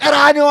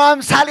በቀራንዮ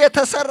አምሳል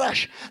የተሰራሽ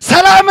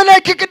ሰላም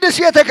ለኪ ቅድስት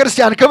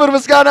ቤተክርስቲያን ክብር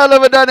ምስጋና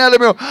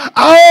ለመድኃኔዓለም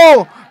አዎ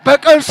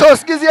በቀን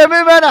 3 ጊዜ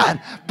ምእመናን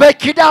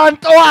በኪዳን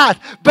ጠዋት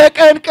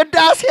በቀን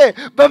ቅዳሴ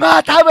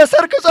በማታ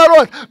በሰርክ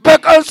ጸሎት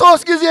በቀን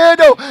 3 ጊዜ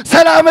ሄደው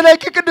ሰላም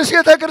ለኪ ቅድስት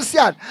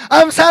ቤተክርስቲያን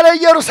አምሳለ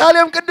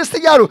ኢየሩሳሌም ቅድስት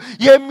እያሉ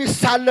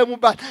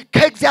የሚሳለሙባት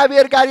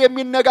ከእግዚአብሔር ጋር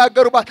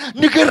የሚነጋገሩባት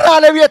ንግራ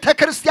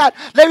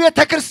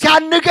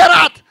ለቤተክርስቲያን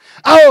ንገራት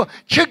አዎ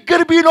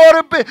ችግር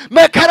ቢኖርብህ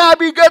መከራ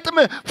ቢገጥም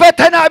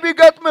ፈተና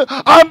ቢገጥም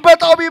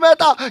አንበጣው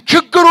ቢመጣ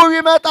ችግሩ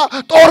ቢመጣ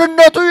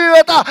ጦርነቱ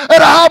ቢመጣ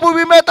ረሃቡ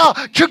ቢመጣ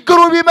ችግሩ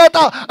ቢመጣ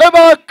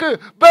እባክህ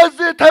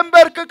በዚህ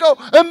ተንበርክከው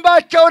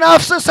እንባቸውን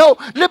አፍስሰው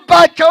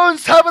ልባቸውን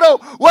ሰብረው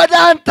ወደ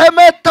አንተ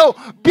መጥተው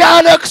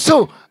ቢያለቅሱ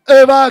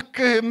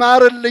እባክህ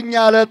ማርልኝ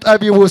አለ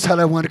ጠቢቡ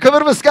ሰለሞን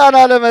ክብር ምስጋና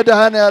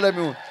ለመድኃኔዓለም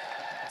ይሁን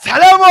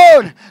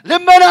ሰለሞን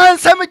ልመናን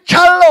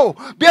ሰምቻለሁ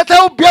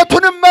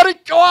ቤቱንም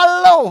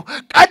መርጬዋለሁ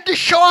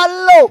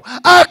ቀድሼዋለሁ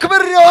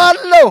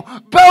አክብሬዋለሁ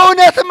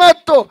በእውነት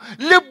መጥቶ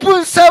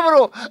ልቡን ሰብሮ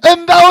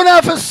እንባውን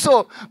አፍሶ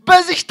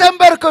በዚህ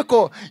ተንበርክኮ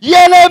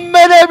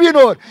የለመነ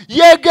ቢኖር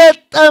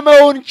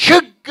የገጠመውን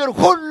ችግር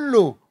ሁሉ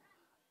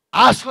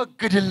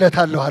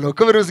አስወግድለታለሁ አለው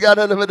ክብር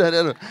ምስጋና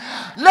ለመድኃኒዓለም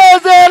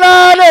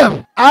ለዘላለም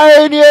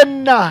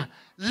አይኔና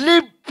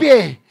ልቤ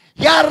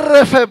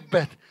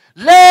ያረፈበት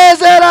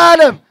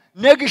ለዘላለም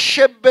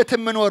ነግሼበት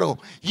ምኖረው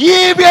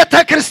ይህ ቤተ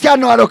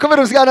ክርስቲያን ነው አለው ክብር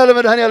ምስጋና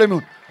ለመድኃኒዓለም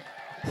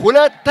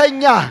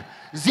ሁለተኛ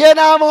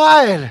ዜና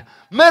መዋዕል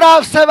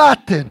ምዕራፍ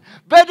 7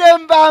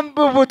 በደንብ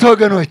አንብቡት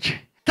ወገኖች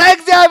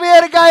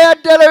ከእግዚአብሔር ጋር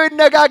ያደለው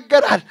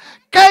ይነጋገራል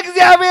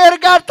ከእግዚአብሔር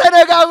ጋር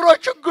ተነጋግሮ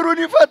ችግሩን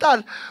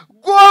ይፈታል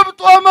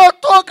ጎብጦ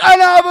መጥቶ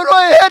ቀና ብሎ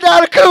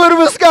ይሄዳል ክብር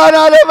ምስጋና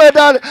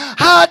ለመዳል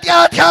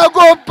ኃጢአት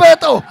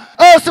ያጎበጠው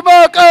እስመ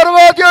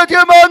ቀርበት የቲ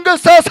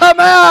መንግሥተ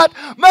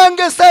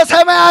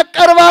ሰማያት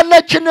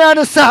ቀርባለችና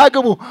ንስሐ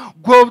ግቡ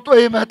ጎብጦ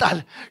ይመጣል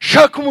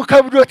ሸክሙ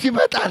ከብዶት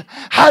ይመጣል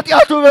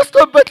ኃጢአቱ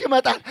በዝቶበት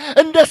ይመጣል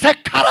እንደ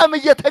ሰካራም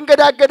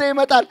እየተንገዳገደ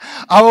ይመጣል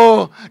አዎ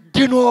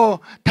ድኖ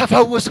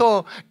ተፈውሶ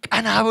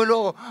ቀና ብሎ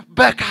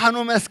በካህኑ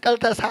መስቀል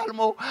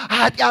ተሳልሞ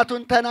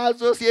ኃጢአቱን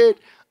ተናዞ ሲሄድ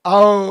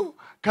አዎ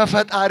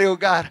ከፈጣሪው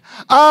ጋር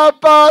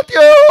አባቴ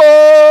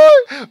ሆይ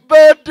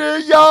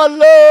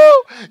በድያለሁ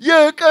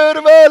ይቅር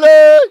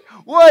በለኝ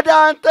ወደ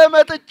አንተ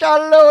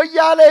መጥቻለሁ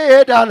እያለ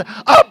ይሄዳል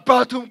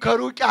አባቱም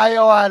ከሩቅ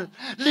ያየዋል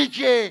ልጄ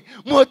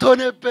ሞቶ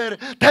ነበር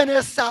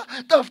ተነሳ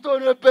ጠፍቶ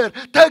ነበር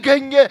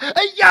ተገኘ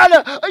እያለ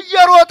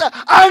እየሮጠ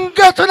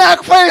አንገቱን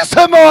አቅፎ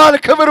ይስመዋል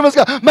ክብር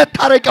ምስጋና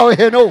መታረቂያው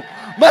ይሄ ነው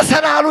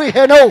መሰላሉ ይሄ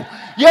ነው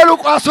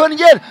የሉቃስ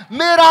ወንጌል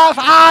ምዕራፍ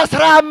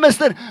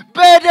 15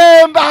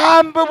 በደንብ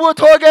አንብቡት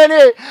ወገኔ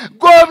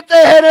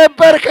ጎብጠህ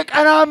የነበርክ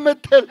ቀና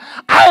ምትል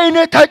አይን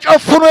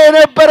ተጨፍኖ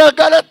የነበረ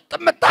ገለጥ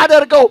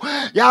ምታደርገው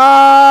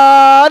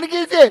ያን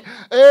ጊዜ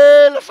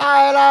እልፍ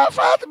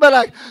አእላፋት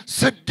መላእክት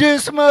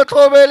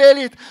 600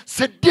 በሌሊት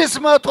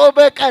 600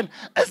 በቀን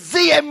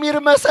እዚህ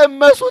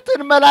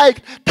የሚርመሰመሱትን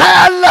መላእክት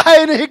ታያለህ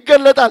አይንህ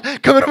ይገለጣል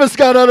ክብር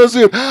ምስጋና ለሱ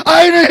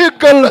አይንህ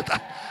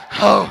ይገለጣል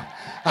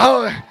አዎ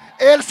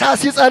ኤልሳ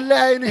ሲጸልይ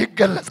አይንህ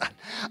ይገለጣል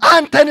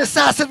አንተ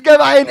ንስሐ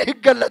ስትገባ አይንህ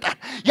ይገለጣል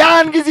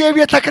ያን ጊዜ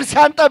ቤተ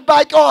ክርስቲያን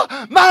ጠባቂው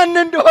ማን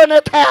እንደሆነ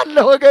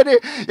ታያለህ ወገኔ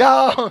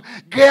ያው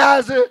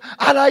ገያዝ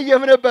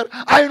አላየም ነበር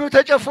አይኑ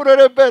ተጨፍኖ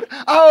ነበር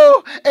አዎ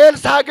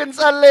ኤልሳ ግን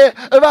ጸለየ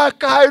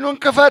እባክህ አይኑን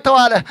ክፈተው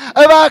አለ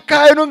እባክህ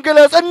አይኑን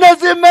ግለጽ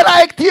እነዚህ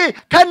መላእክት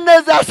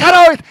ከነዛ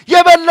ሰራዊት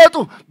የበለጡ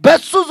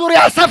በሱ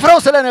ዙሪያ ሰፍረው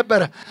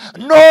ስለነበረ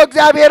እነሆ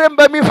እግዚአብሔርን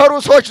በሚፈሩ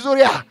ሰዎች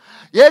ዙሪያ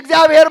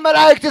የእግዚአብሔር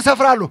መላእክት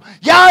ይሰፍራሉ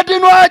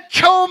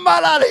ያድኗቸው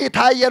ማላለ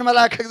ይታየን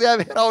መላእክት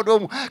እግዚአብሔር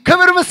አውዶሙ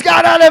ክብር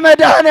ምስጋና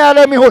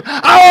ለመድኃኒዓለም ይሁን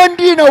አዎ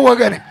እንዲህ ነው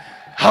ወገኔ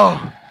አዎ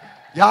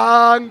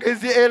ያን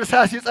ጊዜ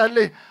ኤልሳ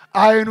ሲጸልይ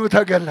አይኑ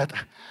ተገለጠ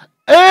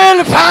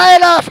እልፍ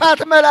አእላፋት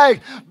መላእክት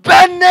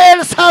በእነ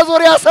ኤልሳ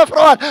ዙሪያ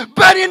ሰፍረዋል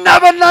በእኔና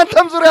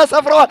በእናንተም ዙሪያ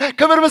ሰፍረዋል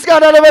ክብር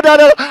ምስጋና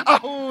ለመድኃኒዓለም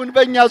አሁን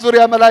በእኛ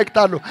ዙሪያ መላእክት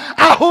አሉ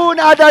አሁን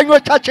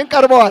አዳኞቻችን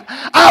ቀርበዋል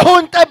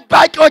አሁን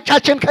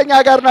ጠባቂዎቻችን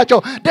ከኛ ጋር ናቸው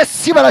ደስ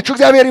ይበላችሁ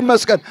እግዚአብሔር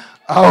ይመስገን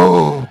አዎ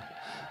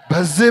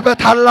በዚህ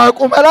በታላቁ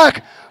መልአክ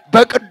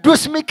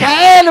በቅዱስ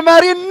ሚካኤል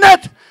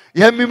መሪነት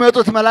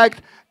የሚመጡት መላእክት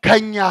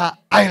ከኛ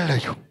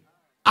አይለዩ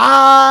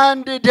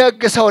አንድ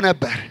ደግ ሰው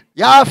ነበር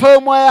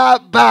ያፈሞያ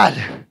ባል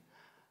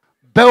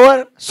በወር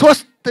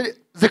 3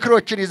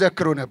 ዝክሮችን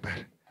ይዘክሩ ነበር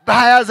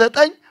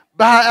በ29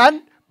 በ21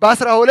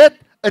 በ12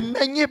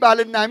 እነኚህ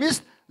ባልና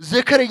ሚስት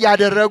ዝክር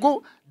ያደረጉ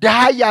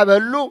ደሃ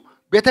ያበሉ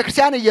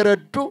ቤተክርስቲያን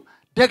እየረዱ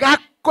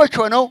ደጋጎች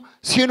ሆነው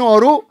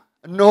ሲኖሩ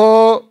ነው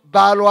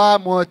ባሏ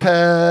ሞተ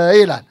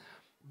ይላል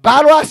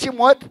ባሏ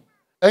ሲሞት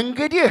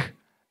እንግዲህ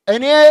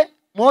እኔ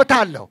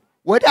ሞታለሁ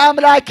ወደ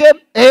አምላኬም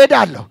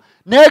እሄዳለሁ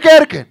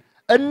ነገር ግን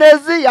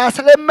እነዚህ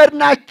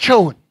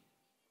ያስለመድናቸውን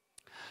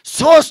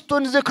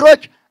 3ቱን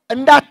ዝክሮች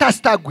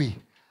እንዳታስታጉይ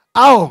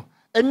አዎ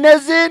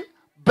እነዚህን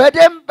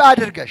በደንብ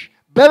አድርገሽ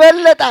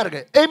በበለጠ አድርገ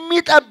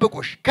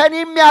የሚጠብቁሽ ከኔ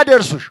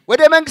የሚያደርሱሽ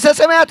ወደ መንግሥተ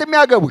ሰማያት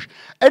የሚያገቡሽ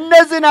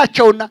እነዚህ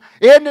ናቸውና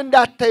ይሄን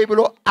እንዳታይ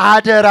ብሎ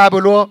አደራ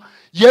ብሎ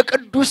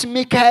የቅዱስ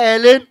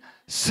ሚካኤልን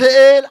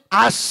ስዕል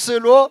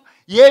አስሎ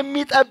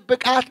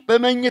የሚጠብቃት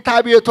በመኝታ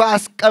ቤቱ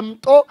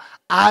አስቀምጦ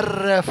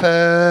አረፈ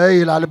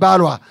ይላል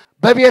ባሏ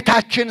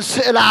በቤታችን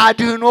ስዕል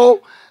አድኖ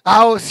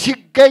አዎ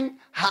ሲገኝ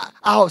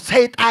አዎ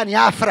ሰይጣን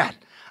ያፍራል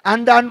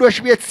አንዳንዶች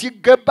ቤት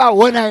ሲገባ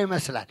ወና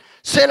ይመስላል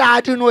ስዕል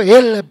አድኖ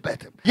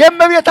የለበትም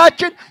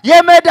የመቤታችን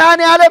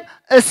የመድኃኒዓለም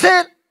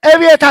ስዕል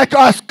እቤታችሁ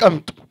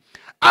አስቀምጡ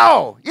አዎ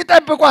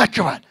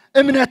ይጠብቋችኋል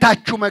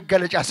እምነታችሁ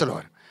መገለጫ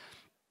ስለሆነ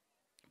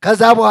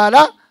ከዛ በኋላ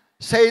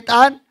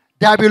ሰይጣን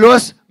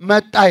ዲያብሎስ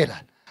መጣ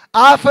ይላል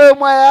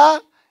አፈሞያ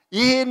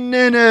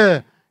ይህንን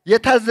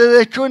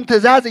የታዘዘችውን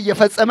ትእዛዝ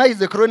እየፈጸመች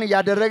ዝክሩን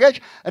ያደረገች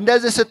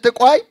እንደዚህ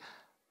ስትቆይ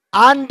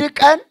አንድ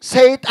ቀን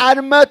ሰይጣን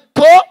መጥቶ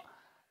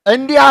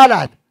እንዲህ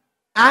አላት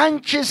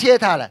አንቺ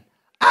ሴት አላት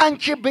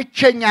አንቺ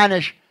ብቸኛ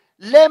ነሽ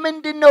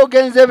ለምንድነው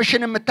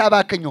ገንዘብሽን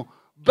የምታባክኙ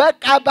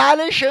በቃ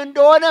ባልሽ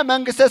እንደሆነ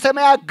መንግስተ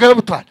ሰማያት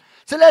ገብቷል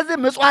ስለዚህ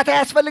ምጽዋት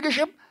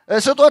አያስፈልግሽም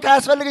ስጦታ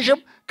አያስፈልግሽም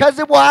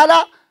ከዚህ በኋላ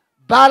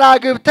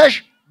ባላግብተሽ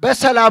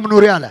በሰላም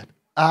ኑሪ አላት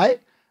አይ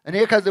እኔ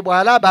ከዚህ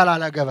በኋላ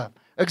ባላላገባም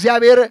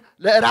እግዚአብሔር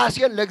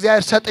ለራሴን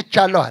ለእግዚአብሔር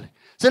ሰጥቻለሁ አለ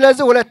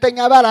ስለዚህ ሁለተኛ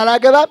ባል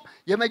አላገባም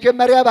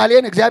የመጀመሪያ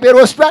ባሌን እግዚአብሔር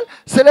ወስዷል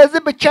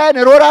ስለዚህ ብቻዬን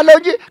እኖራለሁ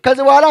እንጂ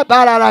ከዚህ በኋላ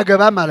ባል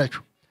አላገባም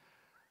አለችው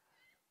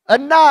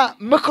እና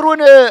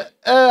ምክሩን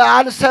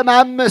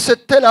አልሰማም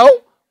ስትለው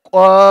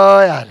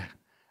ቆይ አለ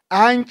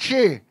አንቺ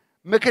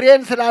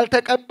ምክሬን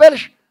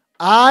ስላልተቀበልሽ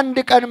አንድ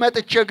ቀን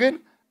መጥቼ ግን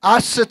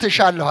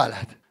አስትሻለሁ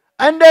አላት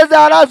እንደዛ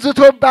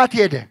አላዝቶባት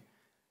ሄደ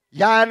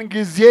ያን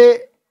ጊዜ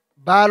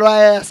ባሏ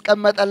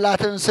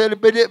ያስቀመጠላትን ስል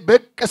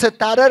ብቅ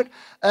ስታደርግ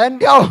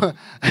እንዲያው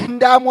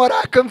እንዳሞራ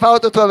ክንፍ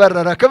አውጥቶ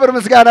በረረ ክብር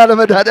ምስጋና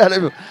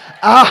ለመድኃኒዓለም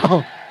አዎ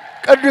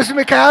ቅዱስ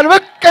ሚካኤል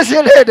ብቅ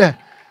ሲል ሄደ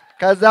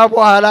ከዛ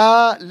በኋላ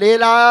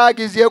ሌላ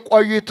ጊዜ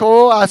ቆይቶ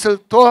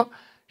አስልቶ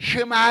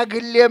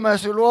ሽማግሌ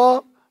መስሎ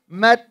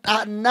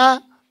መጣና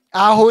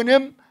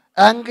አሁንም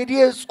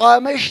እንግዲህ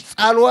ጾምሽ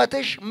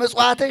ጸሎትሽ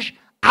ምጽዋትሽ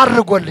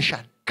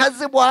አርጎልሻል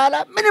ከዚህ በኋላ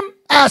ምንም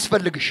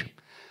አያስፈልግሽም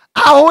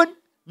አሁን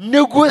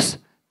ንጉስ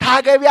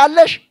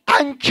ታገቢያለሽ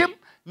አንቺም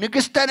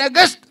ንግስተ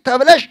ነገስት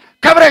ተብለሽ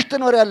ከብረሽ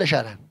ትኖሪያለሽ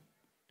አለ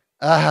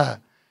አሃ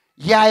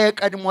ያ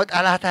የቀድሞ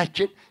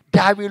ጠላታችን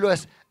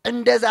ዳቢሎስ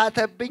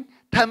እንደዛተብኝ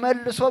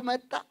ተመልሶ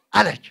መጣ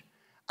አለች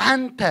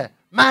አንተ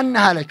ማን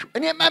አለችው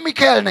እኔማ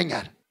ሚካኤል ነኝ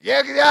አለ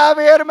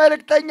የእግዚአብሔር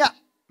መልእክተኛ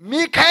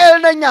ሚካኤል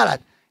ነኝ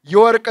አላት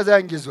የወርቅ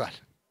ዘንግ ይዟል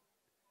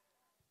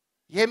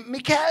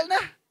የሚካኤል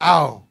ነህ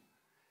አዎ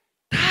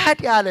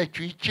ታዲያ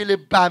አለችው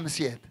ይችልባም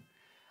ሴት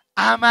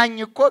አማኝ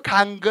እኮ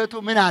ካንገቱ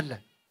ምን አለ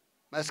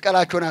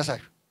መስቀላቸውን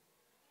አሳዩ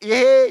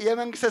ይሄ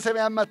የመንግስተ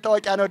ሰማያት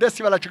መታወቂያ ነው ደስ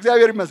ይበላችሁ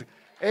እግዚአብሔር ይመስገን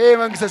ይሄ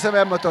የመንግስተ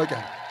ሰማያት መታወቂያ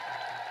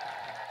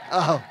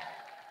አዎ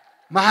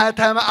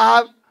ማህተመ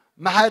አብ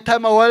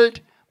ማህተመ ወልድ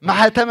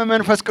ማህተመ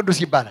መንፈስ ቅዱስ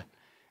ይባላል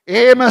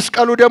ይሄ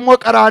መስቀሉ ደግሞ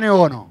ቀራንዮ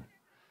ነው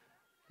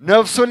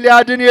ነፍሱን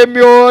ሊያድን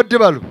የሚወድ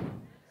በሉ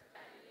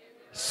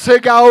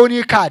ስጋውን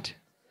ይካድ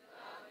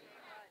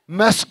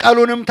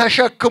መስቀሉንም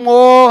ተሸክሞ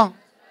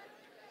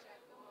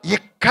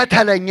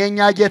ይከተለኝኛ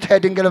ጌታ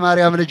ድንግል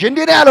ማርያም ልጅ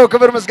እንዲህ ነው ያለው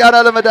ክብር ምስጋና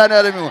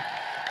ለመድኃኒዓለም ይሁን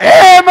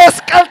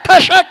መስቀል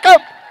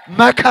ተሸከም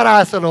መከራ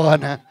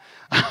ስለሆነ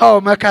አዎ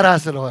መከራ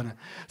ስለሆነ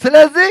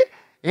ስለዚህ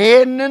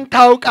ይሄንን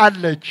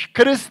ታውቃለች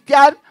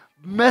ክርስቲያን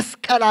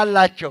መስቀል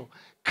አላቸው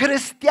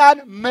ክርስቲያን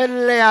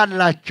መለያ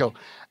አላቸው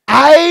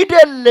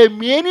አይደለም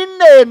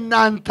የኔና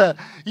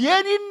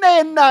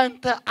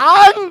የናንተ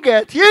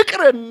አንገት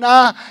ይቅርና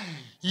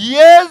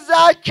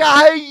የዛች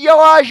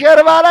አህያዋ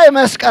ጀርባ ላይ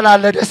መስቀል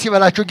አለ ደስ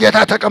ይበላችሁ ጌታ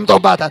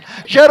ተቀምጦባታል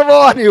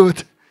ጀርባዋን ይሁት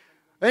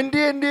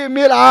እንዲህ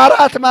ሚል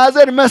አራት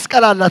ማዕዘን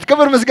መስቀል አላት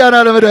ክብር ምስጋና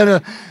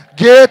ለመድኃኒዓለም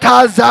ጌታ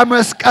ዛ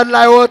መስቀል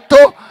ላይ ወጥቶ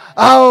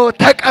አዎ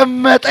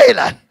ተቀመጠ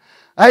ይላል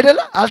አይደለ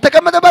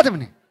አልተቀመጠባትም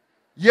ነኝ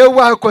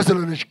የዋህ እኮ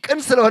ስለሆነች ቅን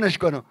ስለሆነች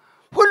እኮ ነው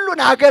ሁሉን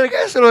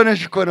አገልጋይ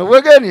ስለሆነች እኮ ነው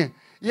ወገኔ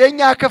የኛ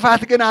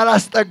ክፋት ግን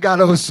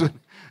አላስጠጋለው እሱን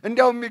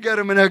እንዲያው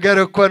የሚገርም ነገር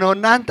እኮ ነው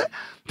እናንተ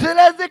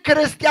ስለዚህ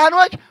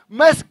ክርስቲያኖች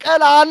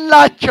መስቀል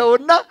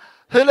አላቸውና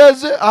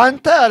ስለዚህ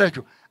አንተ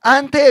አለችው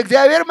አንተ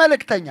የእግዚአብሔር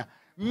መልእክተኛ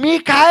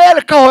ሚካኤል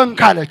ከሆንክ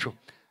አለችው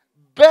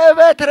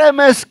በበትረ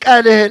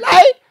መስቀልህ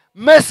ላይ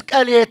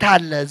መስቀል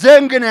የታለ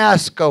ዘንግ ነው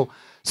ያስከው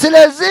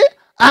ስለዚህ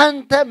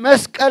አንተ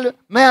መስቀል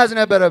መያዝ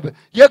ነበረብህ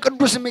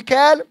የቅዱስ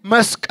ሚካኤል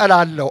መስቀል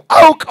አለው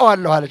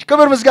አውቀዋለሁ አለች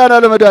ክብር ምስጋና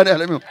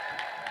ለመድኃኒዓለም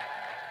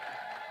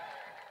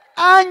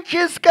አንቺ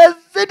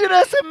እስከዚህ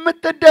ድረስ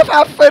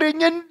የምትደፋፈሪኝ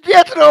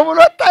እንዴት ነው ብሎ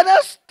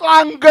ተነስቶ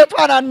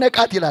አንገቷን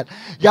አነቃት ይላል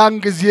ያን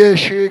ጊዜ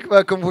ሽክ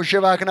በክንፉ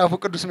ሽባክናፉ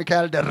ቅዱስ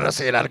ሚካኤል ደረሰ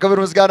ይላል ክብር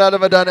ምስጋና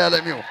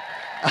ለመድኃኒዓለም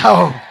አዎ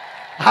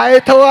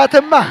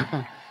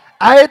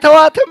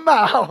አይተዋትማ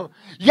አዎ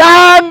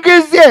ያን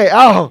ጊዜ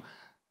አዎ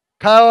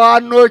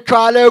ከዋኖቹ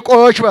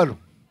አለቆች በሉ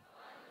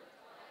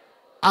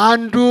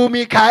አንዱ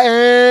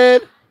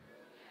ሚካኤል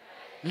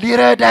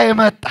ሊረዳኝ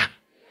መጣ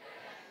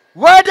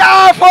ወደ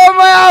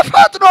አፎምያ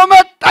ፈጥኖ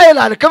መጣ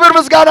ይላል ክብር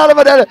ምስጋና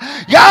ለመድኃኒዓለም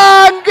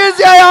ያን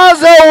ጊዜ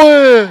ያዘው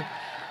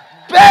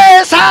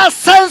በእሳት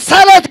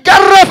ሰንሰለት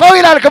ገረፈው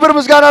ይላል ክብር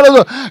ምስጋና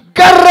ለመድኃኒዓለም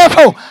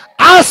ገረፈው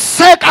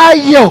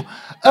አሰቃየው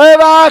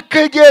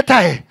እባክህ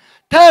ጌታዬ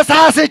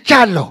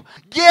ተሳስቻለሁ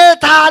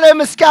ጌታ ዓለም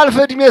እስኪያልፍ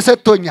ዕድሜ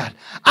ሰጥቶኛል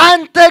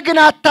አንተ ግን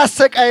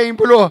አታሰቃየኝ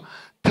ብሎ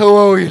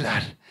ተወው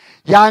ይላል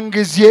ያን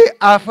ጊዜ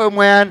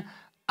አፎምያን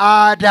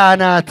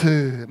አዳናት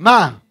ማ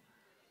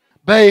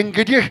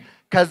በእንግዲህ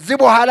ከዚህ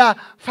በኋላ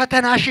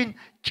ፈተናሽን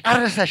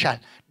ጨርሰሻል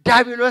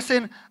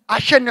ዳቢሎስን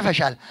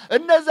አሸንፈሻል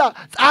እነዛ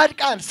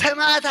ጻድቃን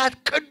ሰማዕታት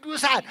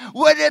ቅዱሳን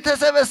ወደ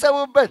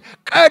ተሰበሰቡበት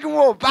ቀድሞ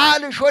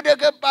ባልሽ ወደ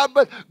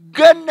ገባበት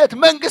ገነት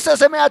መንግስተ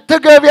ሰማያት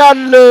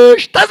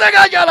ትገቢያለሽ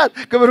ተዘጋጃላት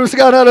ክብር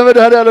ምስጋና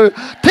ለመድኃኒዓለም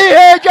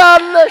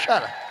ትሄጃለሽ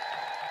አለ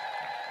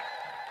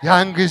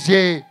ያን ጊዜ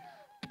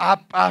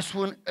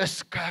ጳጳሱን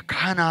እስከ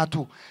ካህናቱ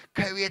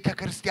ከቤተ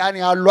ክርስቲያን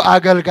ያሉ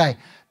አገልጋይ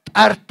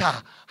ጠርታ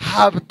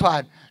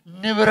ሀብቷን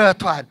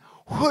ንብረቷን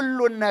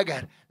ሁሉን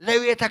ነገር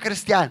ለቤተ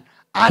ክርስቲያን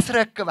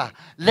አስረክባ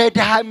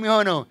ለድሃ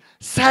የሚሆነው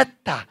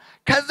ሰጣ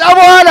ከዛ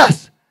በኋላስ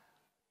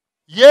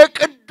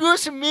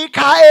የቅዱስ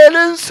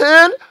ሚካኤልን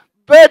ስዕል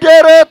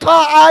በደረቷ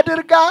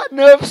አድርጋ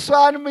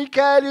ነፍሷን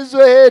ሚካኤል ይዞ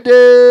ሄደ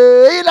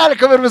ይላል።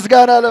 ክብር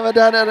ምስጋና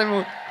ለመድኃኔዓለም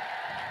ይሁን።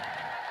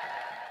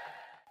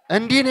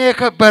 እንዲህ ነው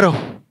የከበረው።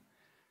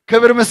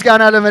 ክብር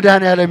ምስጋና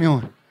ለመድኃኔዓለም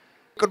ይሁን።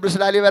 ቅዱስ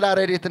ላሊበላ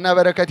ረድኤትና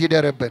በረከት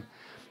ይደርብን።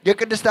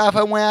 የቅድስት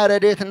አፈሙያ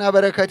ረድኤትና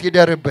በረከት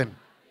ይደርብን።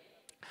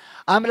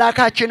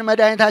 አምላካችን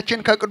መድኃኒታችን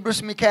ከቅዱስ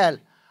ሚካኤል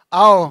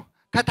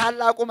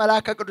ከታላቁ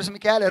መልአክ ከቅዱስ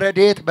ሚካኤል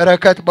ረድኤት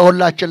በረከት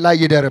በሁላችን ላይ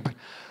ይደርብን።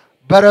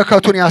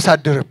 በረከቱን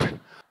ያሳድርብን።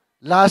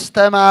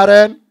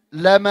 ላስተማረን፣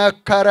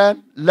 ለመከረን፣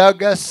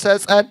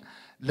 ለገሰጸን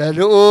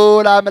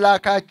ለልዑል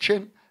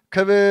አምላካችን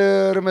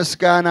ክብር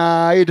ምስጋና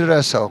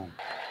ይድረሰው።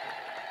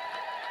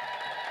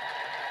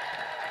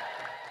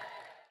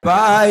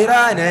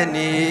 ባይራነኒ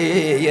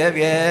የቤ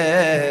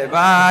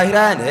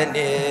ባይራነኒ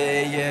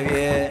የቤ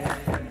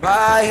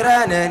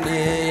ባይራነኒ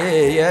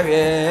የቤ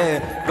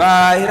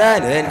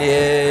ባይራነኒ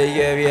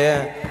የቤ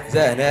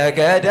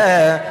ዘነገደ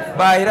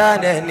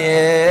ባይራነኒ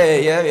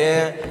የቤ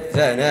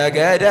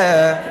ዘነገደ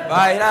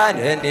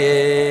ባይራነኒ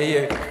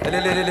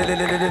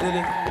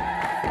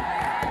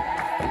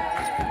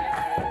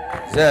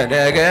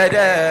ዘነገደ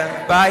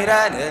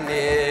ባይራነኒ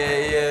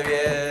የቤ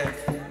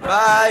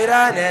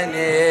ባይራነኒ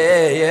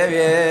የቤ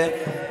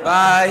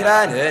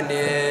ባይራነኒ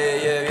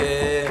የቤ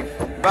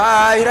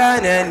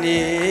ባይራነኒ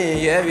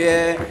የቤ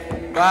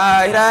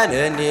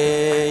ባይራነኒ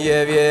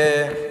የቤ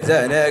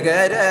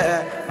ዘነገደ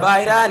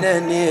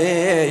ባይራነኒ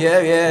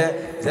የቤ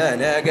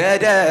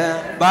ዘነገደ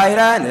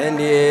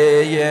ባይራነኒ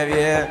የቤ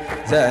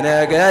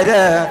ዘነገደ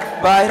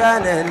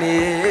ባይራነኒ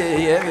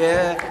የቤ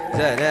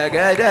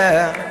ዘነገደ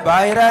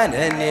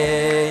ባይራነኒ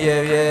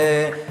የቤ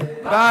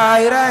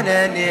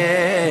ባይራነኒ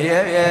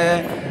የቤ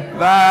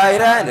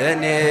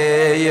ባይራነኒ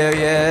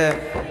የቤ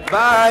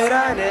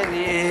ባይራነኒ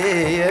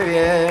የቤ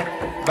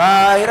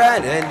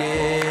ባይራነኒ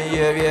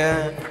የቤ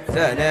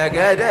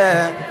ዘነገደ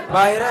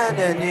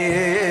ባይራነኒ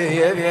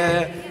የቤ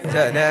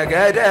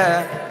ዘነገደ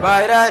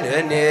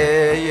ባይራነኒ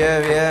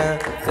የቤ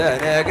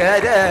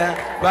ዘነገደ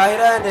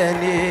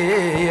ባይራነኒ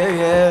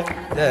የቤ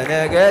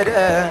ዘነገደ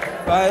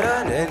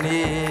ባይራነኒ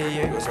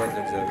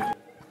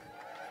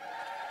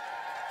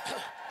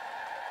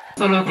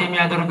ጸሎት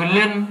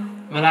የሚያደርጉልን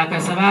መልአከ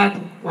ሰባት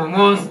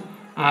ቆሞስ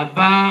አባ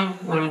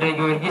ወልደ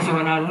ጊዮርጊስ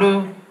ይሆናሉ።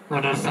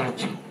 ወደ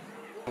እርሳቸው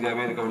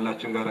እግዚአብሔር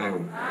ከሁላችን ጋር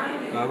ይሁን።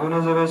 አቡነ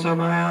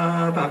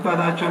ዘበሰማያት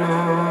አባታችን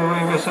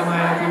ሆይ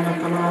በሰማያት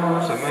የምትኖር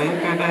ስምህ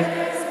ይቀደስ፣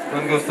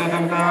 መንግሥትህ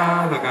ትምጣ፣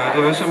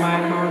 ፈቃድህ በሰማይ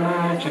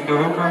እንደሆነች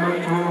እንዲሁም በምድር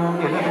ትሁን።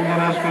 የዕለት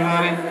እንጀራችንን ስጠን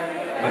ዛሬ፣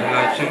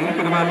 በደላችንን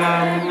ይቅር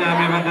በለን እኛም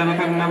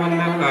የበደሉንን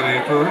እንደምንል፣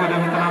 አቤቱ ወደ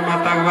ፈተና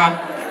አታግባን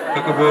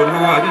ከክፉ ሁሉ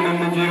አድነን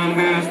እንጂ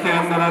መንግሥት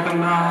ያንተ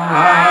ናትና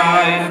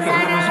ኃይል፣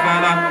 ክብር፣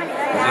 ምስጋና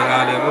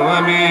ለዘላለሙ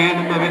አሜን።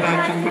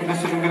 እመቤታችን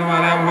ቅድስት ድንግል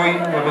ማርያም ሆይ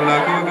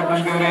በመልአኩ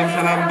በቅዱስ ገብርኤል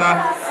ሰላምታ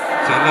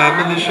ሰላም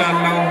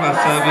እልሻለሁ።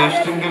 በሐሳብሽ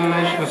ድንግል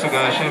ነሽ፣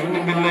 በሥጋሽም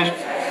ድንግል ነሽ።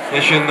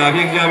 የአሸናፊ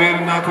እግዚአብሔር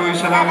እናት ሆይ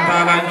ሰላምታ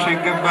ላንቺ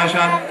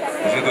ይገባሻል።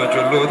 ከሴቶች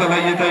ሁሉ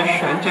ተለይተሽ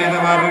አንቺ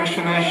የተባረክሽ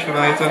ነሽ፣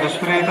 የማኅፀንሽ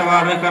ፍሬ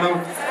የተባረከ ነው።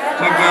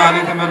 ጸጋን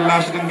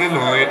የተመላሽ ድንግል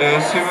ሆይ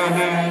ደስ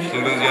ይበልሽ፣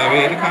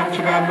 እግዚአብሔር ከአንቺ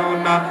ጋር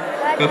ነውና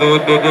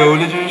ከተወደደው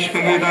ልጅሽ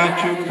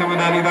ከጌታችን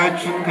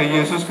ከመድኃኒታችን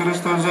ከኢየሱስ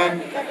ክርስቶስ ዘንድ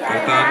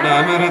ይቅርታና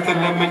ምሕረትን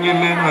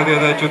ለምኝልን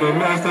ኃጢአታችንን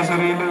ሁሉ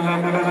ያስተሰርይልን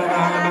ዘንድ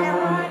ለዘላለሙ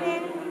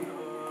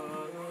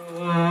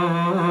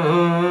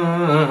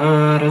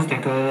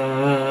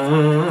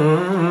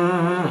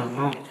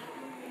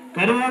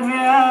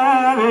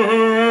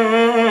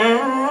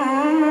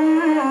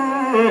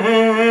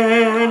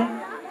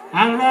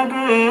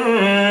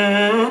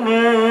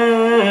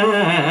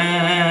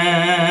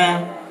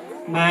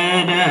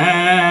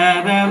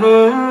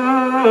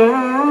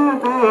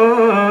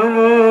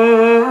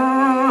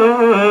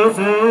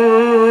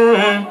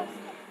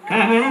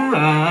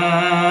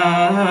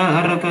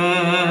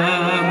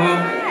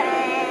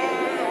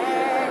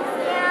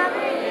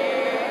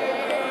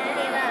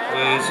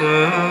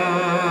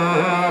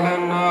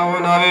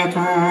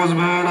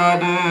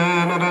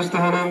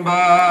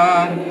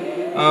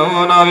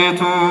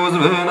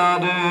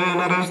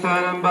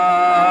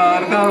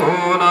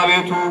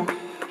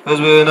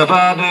ሕዝብህን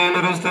አድን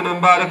ርስትህንም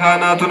ባርክ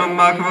ካህናቱንም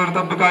አክብር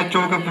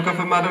ጠብቃቸው ከፍ ከፍ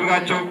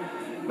አድርጋቸው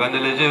በአንድ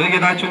ልጅ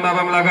በጌታችንና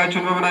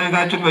በአምላካችን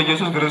በመድኃኒታችን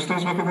በኢየሱስ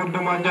ክርስቶስ በክቡር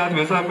ደሙ አንጃት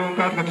ቤዛ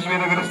የሚሆንካት ቅድስት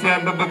ቤተ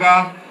ክርስቲያን ጠብቃ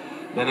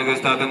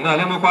ለነገሥታትና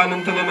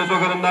ለመኳንንት ለንጹሕ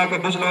ወገንና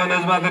ቅዱስ ለሆነ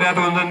ሕዝብ ማደሪያ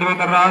ትሆን ዘንድ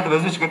በጠራሃት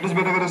በዚች ቅድስት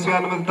ቤተ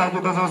ክርስቲያን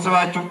መጥታችሁ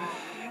ተሰብስባችሁ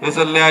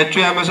የጸለያችሁ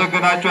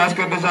ያመሰገናችሁ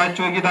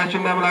ያስቀደሳችሁ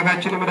የጌታችንና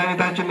የአምላካችን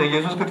የመድኃኒታችን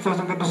የኢየሱስ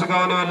ክርስቶስን ቅዱስ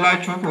ሥጋውን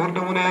የበላችሁ ክቡር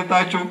ደሙን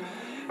የጠጣችሁ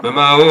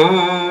በማወቅ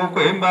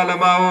ወይም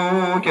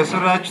ባለማወቅ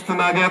የሰራችሁትን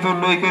ኃጢአት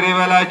ሁሉ ይቅር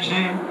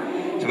ይበላችሁ።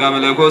 ሥጋ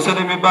መለኮት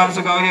ስለሚባል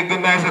ሥጋው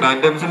የሕግና የሥራን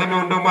ደም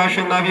ስለሚሆን ደግሞ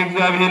አሸናፊ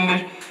እግዚአብሔር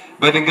ልጅ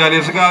በድንጋሌ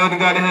ሥጋ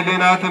በድንጋሌ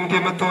ሕሊና ትምት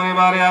የምትሆን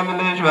የማርያም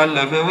ልጅ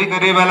ባለፈው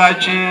ይቅር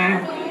ይበላችሁ፣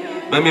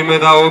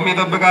 በሚመጣውም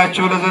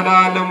ይጠብቃችሁ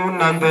ለዘላለሙ።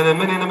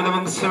 እናንተንም እኔንም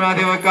ለመንግሥተ ሰማያት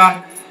የበቃ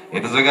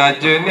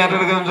የተዘጋጀን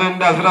ያደርገን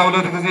ዘንድ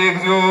 12 ጊዜ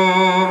እግዚኦ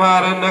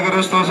መሐረነ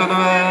ክርስቶስ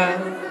እንበል።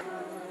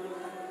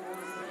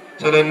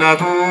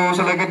 ስለናቱ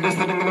ስለ ቅድስት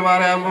ድንግል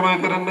ማርያም ብሎ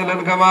ይቅር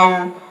እንለን ከማው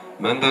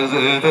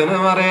መንተዝእትነ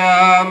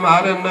ማርያም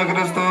ማረነ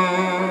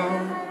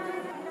ክርስቶስ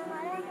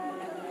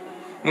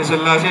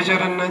የሥላሴ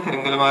ቸርነት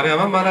የድንግል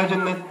ማርያም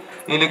አማላጅነት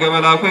የሊቀ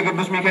መላእክት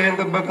የቅዱስ ሚካኤል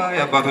ጥበቃ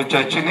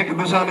የአባቶቻችን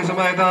የቅዱሳን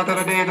የሰማዕታት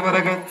ረድኤት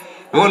በረከት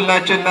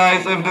በሁላችን ላይ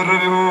ጽፍ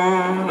ድርብ ይሁን።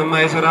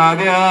 የማይሰራ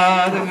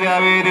ኃጢአት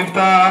እግዚአብሔር ይፍታ።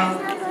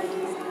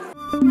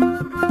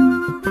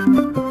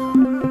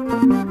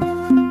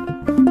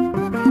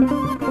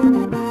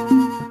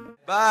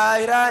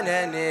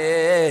 ባይራነኔ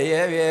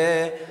የቤ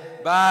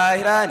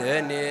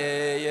ባይራነኔ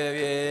የቤ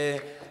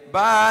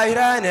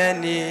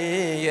ባይራነኔ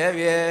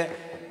የቤ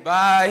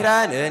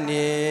ባይራነኔ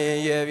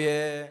የቤ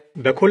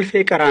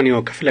በኮልፌ ቀራኒዮ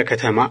ክፍለ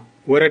ከተማ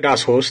ወረዳ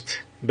 3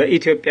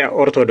 በኢትዮጵያ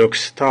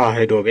ኦርቶዶክስ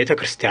ተዋሕዶ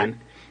ቤተክርስቲያን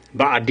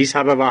በአዲስ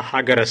አበባ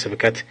ሀገረ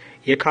ስብከት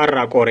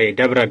የካራ ቆሬ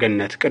ደብረ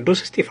ገነት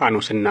ቅዱስ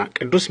እስጢፋኖስና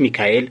ቅዱስ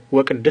ሚካኤል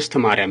ወቅድስት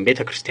ማርያም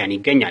ቤተክርስቲያን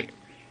ይገኛል።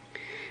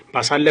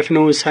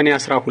 ባሳለፍነው ሰኔ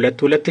 12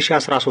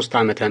 2013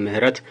 ዓመተ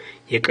ምህረት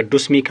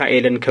የቅዱስ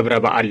ሚካኤልን ክብረ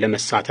በዓል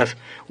ለመሳተፍ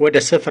ወደ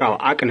ስፍራው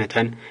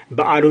አቅንተን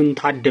በዓሉን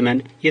ታድመን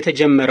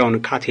የተጀመረውን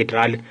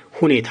ካቴድራል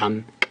ሁኔታም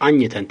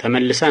ቃኝተን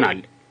ተመልሰናል።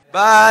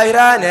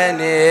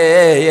 ባይራነኔ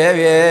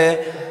የቤ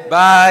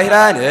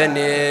ባይራነኔ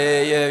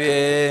የቤ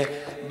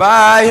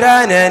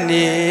ባይራነኔ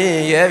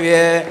የቤ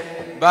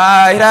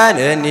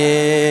ባይራነኔ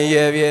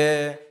የቤ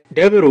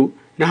ደብሩ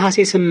ነሐሴ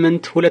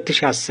 8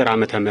 2010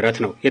 ዓመተ ምህረት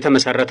ነው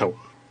የተመሰረተው።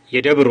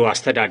 የደብሩ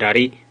አስተዳዳሪ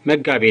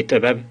መጋቤ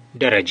ጥበብ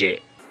ደረጀ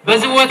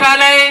በዚህ ቦታ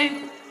ላይ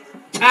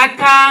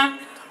ጫካ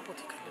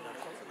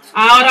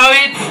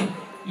አውራዊት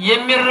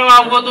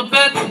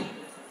የሚረዋወጡበት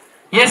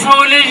የሰው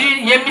ልጅ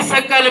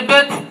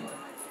የሚሰቀልበት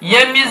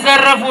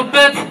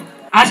የሚዘረፉበት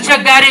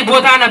አስቸጋሪ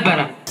ቦታ ነበር።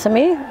 ስሜ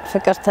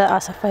ፍቅርተ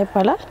አሰፋ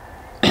ይባላል።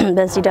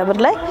 በዚህ ደብር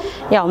ላይ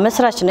ያው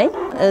መስራች ነኝ።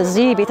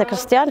 እዚህ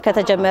ቤተክርስቲያን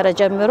ከተጀመረ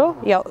ጀምሮ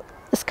ያው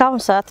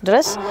እስካሁን ሰዓት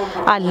ድረስ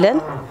አለን።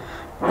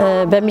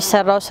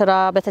 በሚሰራው ስራ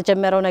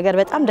በተጀመረው ነገር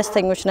በጣም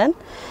ደስተኞች ነን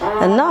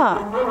እና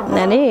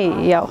እኔ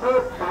ያው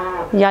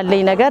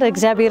ያለኝ ነገር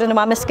እግዚአብሔርን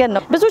ማመስገን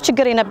ነው። ብዙ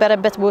ችግር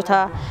የነበረበት ቦታ፣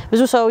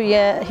 ብዙ ሰው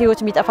የህይወት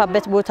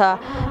የሚጠፋበት ቦታ፣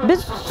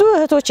 ብዙ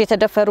እህቶች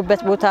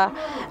የተደፈሩበት ቦታ፣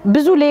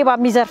 ብዙ ሌባ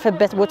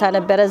የሚዘርፍበት ቦታ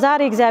ነበር።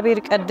 ዛሬ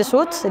እግዚአብሔር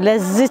ቀድሶት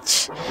ለዚች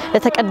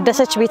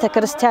ለተቀደሰች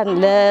ቤተክርስቲያን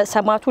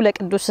ለሰማዕቱ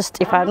ለቅዱስ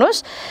እስጢፋኖስ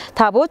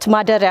ታቦት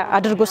ማደሪያ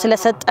አድርጎ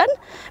ስለሰጠን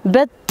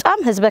በጣም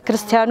ህዝበ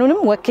ክርስቲያኑንም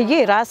ወክዬ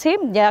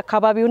ራሴም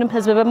የአካባቢውንም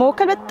ህዝብ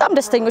በመወከል በጣም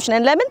ደስተኞች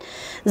ነን። ለምን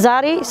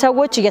ዛሬ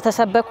ሰዎች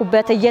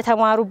እየተሰበኩበት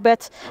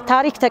እየተማሩበት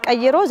ታሪክ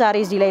ተቀይሮ ዛሬ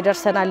እዚህ ላይ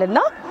ደርሰናልና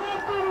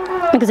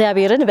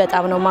እግዚአብሔርን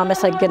በጣም ነው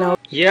ማመሰግነው።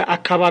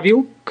 የአካባቢው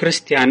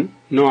ክርስቲያን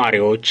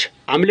ነዋሪዎች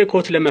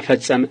አምልኮት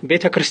ለመፈጸም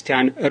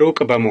ቤተክርስቲያን ሩቅ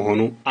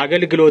በመሆኑ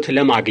አገልግሎት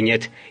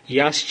ለማግኘት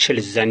ያስችል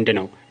ዘንድ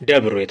ነው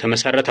ደብሩ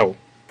የተመሰረተው።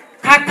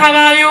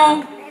 ከአካባቢው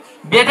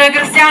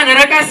ቤተክርስቲያን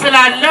ርቀት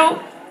ስላለው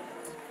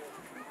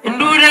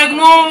እንዱ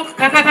ደግሞ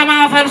ከከተማ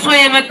ፈልሶ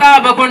የመጣ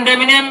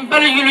በኮንዶሚኒየም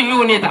በልዩ ልዩ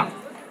ሁኔታ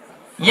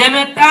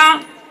የመጣ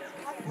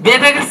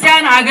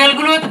ቤተክርስቲያን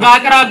አገልግሎት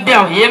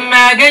በአቅራቢያው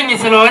የማያገኝ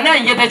ስለሆነ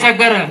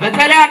እየተቸገረ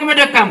በተለይ አቅመ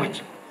ደካሞች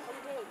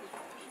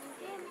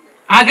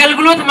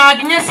አገልግሎት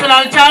ማግኘት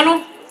ስላልቻሉ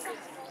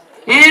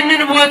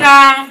ይህንን ቦታ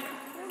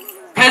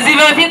ከዚህ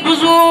በፊት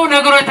ብዙ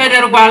ነገሮች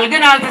ተደርጓል፣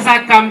 ግን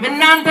አልተሳካም።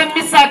 እናንተ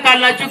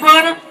የሚሳካላችሁ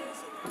ከሆነ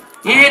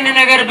ይህን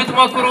ነገር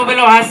ብትሞክሩ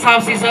ብለው ሐሳብ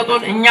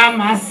ሲሰጡን እኛም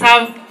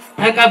ሐሳብ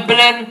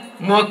ተቀብለን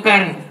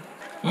ሞከርን።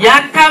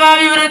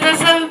 የአካባቢው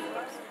ህብረተሰብ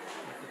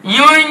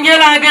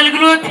የወንጌል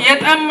አገልግሎት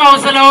የጠማው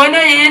ስለሆነ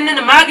ይህንን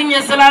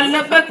ማግኘት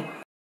ስላለበት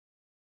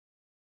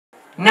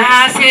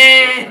ነሐሴ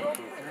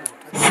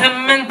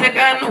 8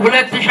 ቀን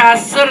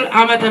 2010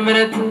 ዓመተ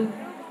ምህረት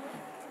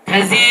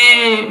ከዚህ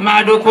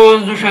ማዶኮ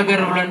ወንዙ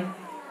ሸገር ብለን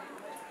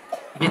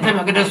ቤተ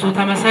መቅደሱ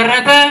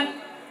ተመሰረተ።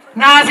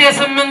 ነሐሴ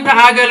 8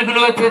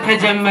 አገልግሎት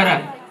ተጀመረ።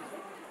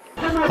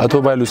 አቶ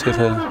ባይሉ ሰይፈ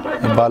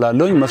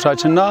ባላለኝ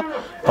መስራችና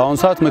በአሁን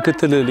ሰዓት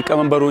ምክትል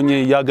ሊቀመንበር ሆኜ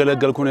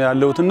ያገለገልኩ ነው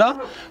ያለሁትና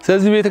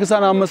ስለዚህ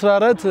ቤተክርስቲያን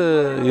አመሰራረት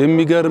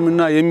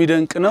የሚገርምና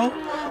የሚደንቅ ነው።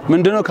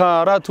 ምንድነው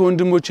ከአራት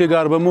ወንድሞቼ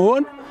ጋር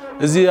በመሆን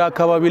እዚህ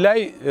አካባቢ ላይ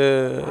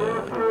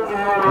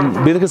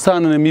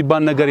ቤተክርስቲያን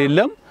የሚባል ነገር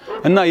የለም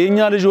እና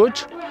የኛ ልጆች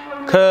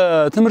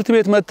ከትምህርት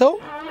ቤት መጥተው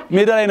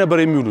ሜዳ ላይ ነበር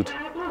የሚውሉት።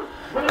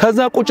 ከዛ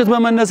ቁጭት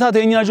በመነሳት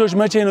የኛ ልጆች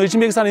መቼ ነው እቺ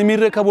ቤተክርስቲያን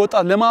የሚረከብ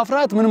ወጣት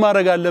ለማፍራት ምን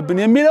ማድረግ አለብን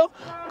የሚለው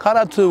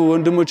ከአራት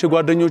ወንድሞቼ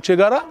ጓደኞቼ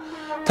ጋራ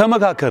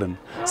ተመካከርን።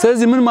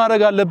 ስለዚህ ምን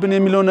ማድረግ አለብን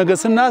የሚለው ነገር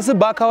ስናስብ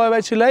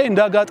በአካባቢያችን ላይ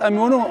እንዳጋጣሚ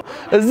ሆኖ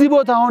እዚህ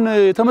ቦታ አሁን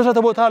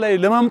የተመሰረተ ቦታ ላይ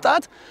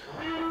ለማምጣት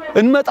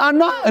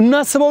እንመጣና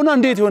እናስበውና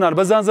እንዴት ይሆናል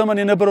በዛን ዘመን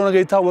የነበረው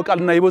ነገር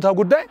ይታወቃልና የቦታ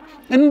ጉዳይ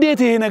እንዴት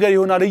ይሄ ነገር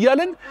ይሆናል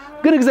ይያልን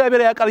ግን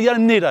እግዚአብሔር ያቃል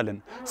ይያልን እንሄዳለን።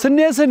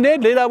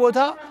 ስንሄድ ሌላ ቦታ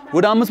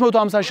ወደ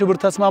 550 ሺህ ብር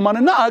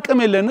ተስማማንና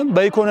አቅም የለንም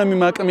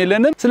በኢኮኖሚ አቅም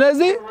የለንም።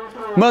 ስለዚህ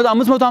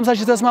 550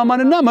 ሺህ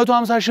ተስማማንና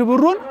 150 ሺህ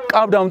ብሩን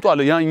ቃብድ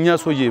አምጧል ያኛ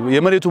ሰውዬ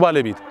የመሬቱ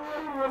ባለቤት።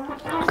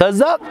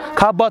 ከዛ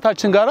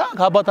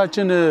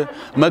ከአባታችን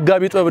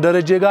መጋቢ ጥበብ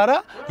ደረጀ ጋራ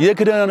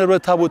የክደና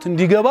ንብረት ታቦት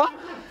እንዲገባ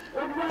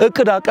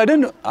እቅድ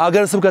አቀድን።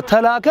 አገረ ስብከት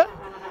ተላከ።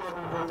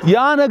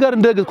 ያ ነገር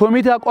እንደ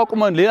ኮሚቴ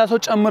አቋቁመን ሌላ ሰው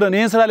ጨምረን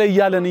ይሄን ስራ ላይ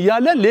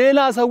እያለ ሌላ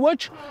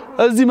ሰዎች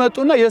እዚህ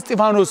መጡና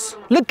የእስጢፋኖስ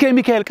ልክ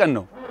የሚካኤል ቀን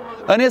ነው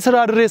እኔ ስራ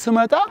ድሬ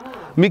ስመጣ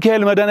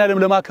ሚካኤል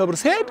መድኃኒዓለም ለማከብር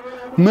ሲሄድ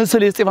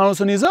ምስል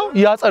የእስጢፋኖስን ይዘው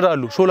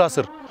ያጸዳሉ ሾላ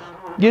ስር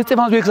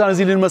የእስጢፋኖስ ቤተክርስቲያን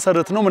እዚህ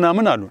ልንመሰረት ነው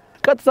ምናምን አሉ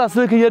ቀጥታ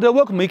ስልክ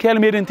እየደወልኩ ሚካኤል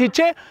ሜድን ትቼ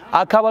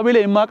አካባቢ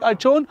ላይ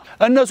የማቃቸውን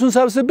እነሱን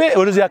ሰብስቤ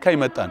ወደዚህ አካባቢ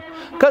መጣን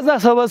ከዛ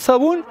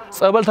ሰበሰቡን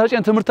ጸበል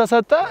ተጨን ትምህርት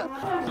ተሰጠ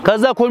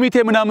ከዛ ኮሚቴ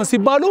ምናምን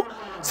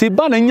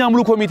ሲባል እኛ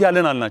ሙሉ ኮሚቴ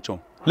ያለን አልናቸው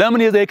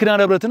ለምን የኪዳነ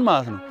ህብረትን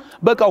ማለት ነው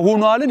በቃ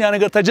ሆኗልን ያ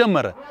ነገር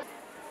ተጀመረ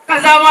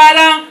ከዛ በኋላ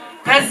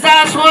ከዛ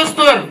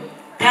 3 ወር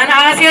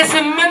ከነሐሴ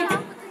 8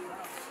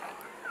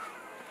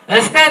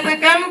 እስከ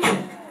ጥቅምት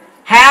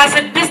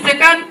 26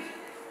 ቀን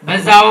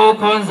በዛው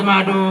ከወንዝ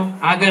ማዶ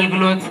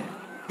አገልግሎት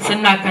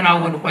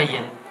ስናከናውን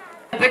ቆየን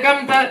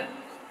ጥቅምት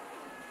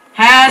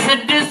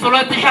 26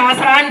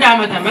 2011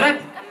 ዓመተ ምህረት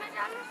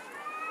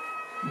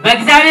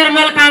በእግዚአብሔር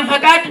መልካም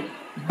ፈቃድ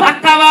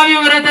በአካባቢው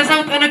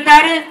ህብረተሰብ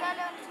ጥንካሬ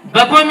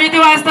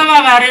በኮሚቴው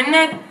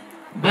አስተባባሪነት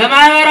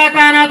በማህበረ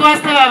ካህናቱ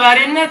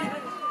አስተባባሪነት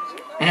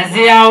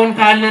እዚያውን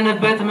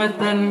ካለንበት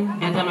መተን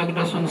ቤተ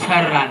መቅደሱን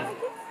ሰራን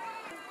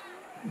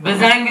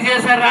በዛን ጊዜ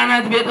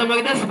ሰራናት ቤተ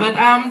መቅደስ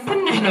በጣም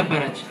ትንሽ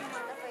ነበረች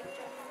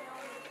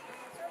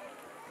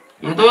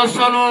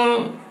የተወሰኑ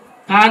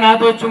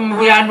ካህናቶችም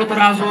ያሉት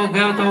ራሱ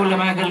ገብተው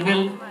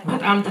ለማገልገል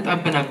በጣም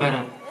ተጠብ ነበር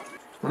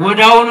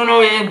ወዳውኑ ነው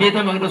የቤተ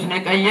መቅደሱን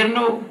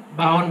የቀየርነው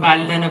ባሁን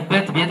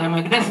ባለንበት ቤተ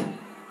መቅደስ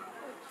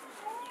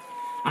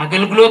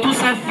አገልግሎቱ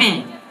ሰፊ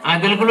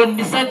አገልግሎት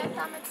እንዲሰጥ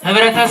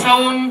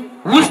ህብረተሰቡም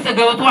ውስጥ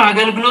ገብቶ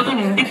አገልግሎቱን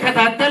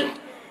እንዲከታተል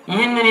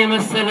ይህንን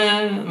የመሰለ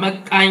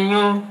መቃኞ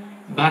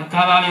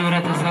በአካባቢው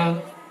ህብረተሰብ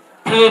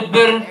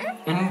ትብብር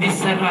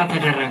እንዲሰራ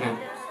ተደረገ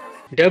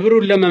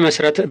ደብሩን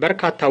ለመመስረት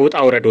በርካታ ውጣ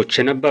ውረዶች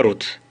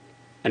ነበሩት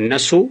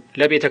እነሱ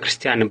ለቤተ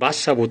ክርስቲያን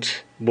ባሰቡት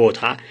ቦታ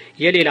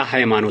የሌላ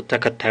ሃይማኖት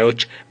ተከታዮች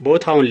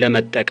ቦታውን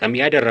ለመጠቀም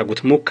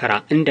ያደረጉት ሙከራ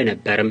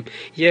እንደነበርም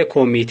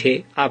የኮሚቴ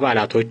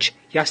አባላቶች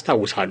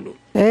ያስታውሳሉ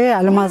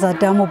አልማዝ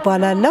አዳሙ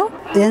ባላለው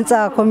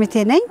የንጻ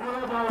ኮሚቴ ነኝ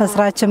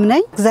መስራችም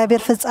ነኝ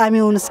እግዚአብሔር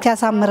ፍጻሜውን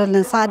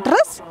እስኪያሳምርልን ሰዓት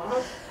ድረስ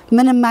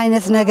ምንም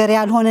አይነት ነገር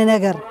ያልሆነ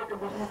ነገር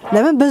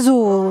ለምን ብዙ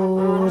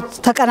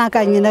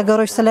ተቀናቃኝ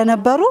ነገሮች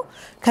ስለነበሩ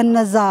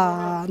ከነዛ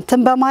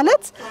እንትን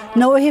በማለት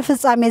ነው ይሄ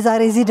ፍጻሜ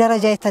ዛሬ እዚህ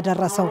ደረጃ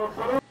የተደረሰው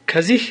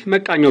ከዚህ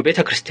መቃኞ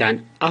ቤተክርስቲያን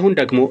አሁን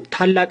ደግሞ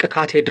ታላቅ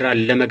ካቴድራል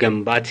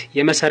ለመገንባት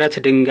የመሰረት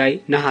ድንጋይ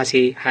ነሐሴ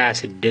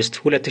 26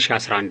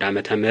 2011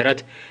 ዓመተ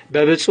ምህረት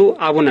በብፁዕ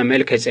አቡነ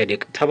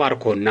መልከጼዴቅ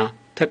ተባርኮና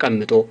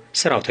ተቀምጦ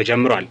ስራው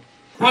ተጀምሯል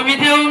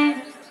ኮሚቴው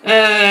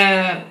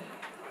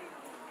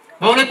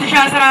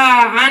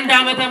በ2011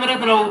 ዓመተ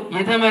ምህረት ነው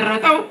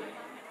የተመረጠው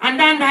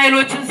አንዳንድ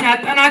ኃይሎችን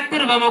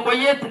ሲያጠናክር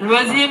በመቆየት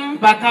ለዚህም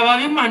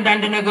በአካባቢውም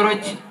አንዳንድ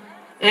ነገሮች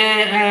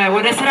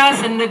ወደ ስራ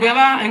ስንገባ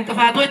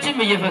እንቅፋቶችም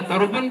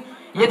እየፈጠሩብን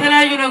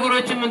የተለያዩ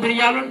ነገሮችም እንትን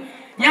ይያሉን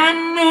ያን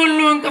ሁሉ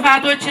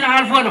እንቅፋቶችን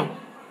አልፎ ነው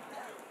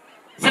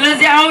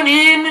ስለዚህ አሁን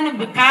ይሄንን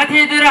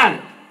ካቴድራል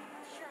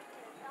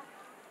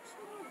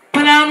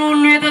ፕላኑ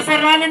ሁሉ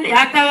የተሰራልን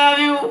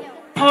የአካባቢው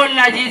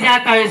ተወላጅ እዚህ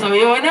አካባቢ ሰው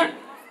የሆነ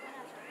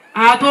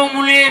አቶ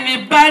ሙሉ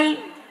የሚባል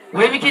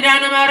ወይም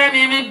ኪዳነ ማርያም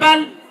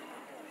የሚባል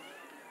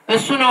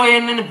እሱ ነው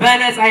ይሄንን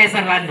በነፃ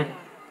የሰራልን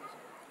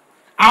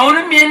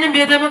አሁንም ይሄንን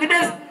ቤተ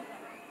መቅደስ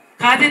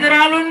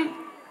ካቴድራሉን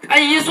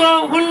ቀይሶ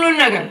ሁሉን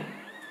ነገር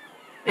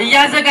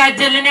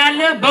እያዘጋጀልን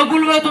ያለ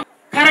በጉልበቱ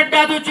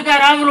ከረዳቶቹ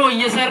ጋር አብሮ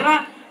እየሰራ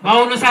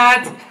በአሁኑ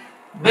ሰዓት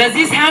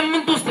በዚህ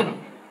ሳምንት ውስጥ ነው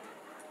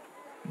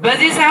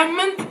በዚህ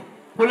ሳምንት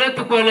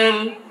 2 ኮለል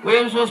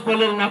ወይም 3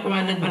 ኮለል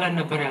እናቆማለን ብለን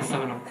ነበር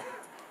ያሰብነው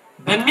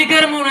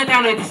በሚገርም ሁኔታ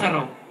ነው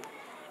የተሰራው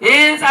ይሄ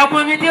ህንጻ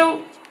ኮሚቴው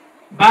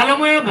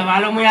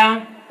ባለሙያ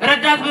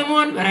ረዳት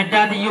በመሆን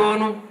ረዳት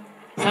እየሆኑ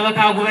ሰበካ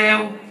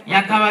ጉባኤው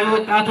የአካባቢ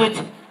ወጣቶች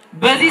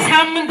በዚህ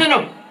ሳምንት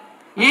ነው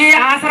ይሄ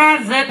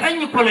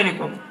 19 ኮለል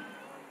ይቆም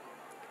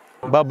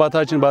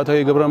በአባታችን ባታዊ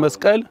ገብረ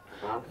መስቀል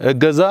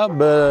እገዛ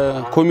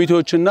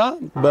በኮሚቴዎችና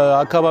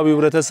በአካባቢው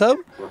ህብረተሰብ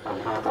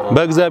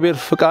በእግዚአብሔር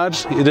ፍቃድ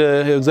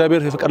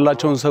እግዚአብሔር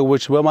የፈቀደላቸውን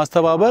ሰዎች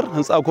በማስተባበር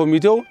ህንጻ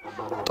ኮሚቴው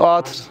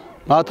ጧት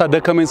ማታ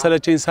ደከመኝ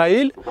ሰለቸኝ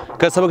ሳይል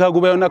ከሰበካ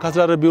ጉባኤውና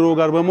ከአስተዳደር ቢሮ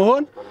ጋር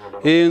በመሆን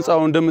ይሄ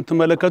ህንጻው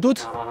እንደምትመለከቱት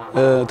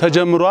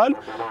ተጀምሯል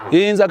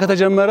ይሄ ህንጻ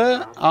ከተጀመረ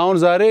አሁን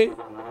ዛሬ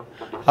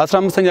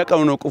 15ኛ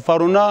ቀኑ ነው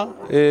ቁፋሮና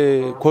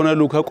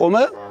ኮነሉ ከቆመ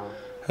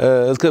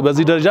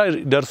በዚህ ደረጃ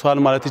ደርሷል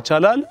ማለት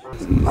ይቻላል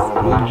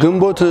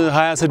ግንቦት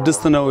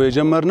 26 ነው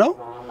የጀመርነው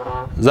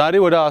ዛሬ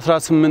ወደ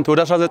 18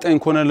 ወደ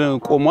 19 ኮነል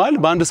ቆሟል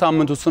በአንድ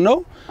ሳምንት ውስጥ ነው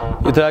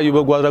የተለያዩ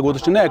በጎ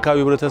አድራጎቶችና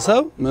የአካባቢው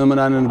ህብረተሰብ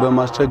ምዕመናንን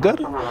በማስቸገር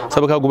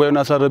ሰበካ ጉባኤውና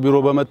አስተዳደር ቢሮ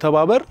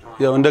በመተባበር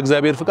ያው እንደ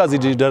እግዚአብሔር ፍቃድ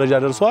እዚህ ደረጃ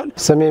ደርሷል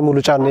ስሜ ሙሉ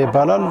ጫኔ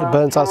ይባላል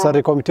በህንጻ ሰሪ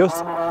ኮሚቴ ውስጥ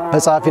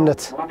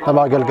በጻፊነት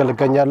ለማገልገል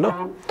እገኛለሁ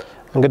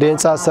እንግዲህ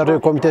ህንጻ ሰሪ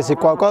ኮሚቴ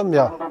ሲቋቋም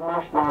ያ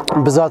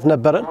ብዛት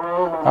ነበረን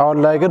አሁን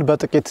ላይ ግን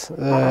በጥቂት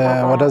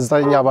ወደ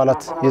 9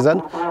 አባላት ይዘን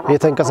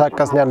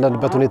እየተንቀሳቀስን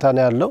ያለንበት ሁኔታ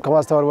ነው ያለው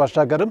ከማስተባበር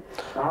ባሻገርም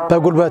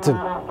በጉልበትም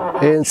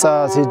ህንጻ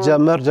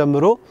ሲጀመር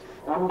ጀምሮ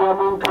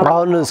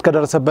አሁን እስከ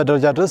ደረሰበት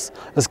ደረጃ ድረስ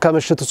እስከ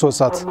ምሽቱ 3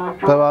 ሰዓት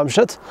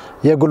በማምሸት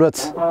የጉልበት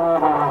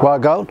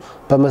ዋጋውን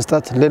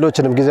በመስጠት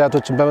ሌሎችንም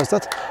ጊዜያቶችን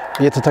በመስጠት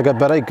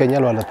እየተተገበረ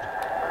ይገኛል ማለት ነው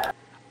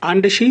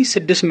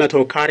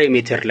 1600 ካሬ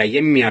ሜትር ላይ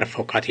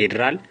የሚያርፈው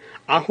ካቴድራል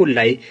አሁን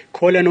ላይ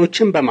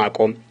ኮለኖችን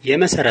በማቆም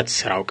የመሰረት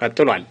ስራው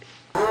ቀጥሏል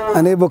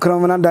እኔ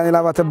በክረምናን ዳንኤል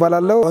አባተ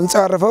ባላለው ህንጻ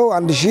ያረፈው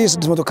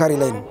 1600 ካሬ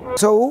ላይ ነው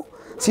ሰው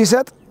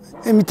ሲሰጥ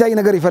የሚታይ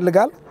ነገር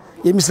ይፈልጋል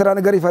የሚሰራ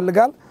ነገር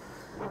ይፈልጋል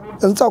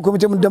ህንጻው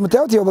ኮሚቴም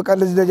እንደምታዩት ይው በቃ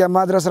ለዚህ ደረጃ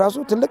ማድረስ ራሱ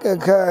ትልቅ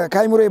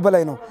ካይምሮ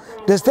ይበላይ ነው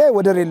ደስታዬ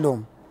ወደር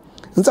የለውም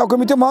ህንጻው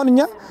ኮሚቴም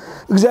አሁንኛ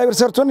እግዚአብሔር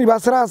ሰርቶን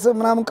በ10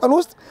 ምናምን ቀን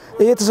ውስጥ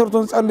እየተሰርቶ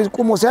ህንጻ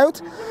ቆሞ ሲያዩት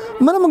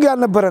ምንም ግን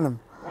ያልነበረንም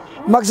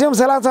ማክሲመም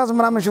 30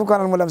 ምናምን ሺህ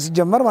እንኳን አልሞላም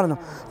ሲጀመር ማለት ነው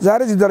ዛሬ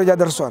እዚህ ደረጃ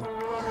ደርሷል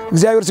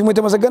እግዚአብሔር ስሙ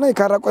የተመሰገነ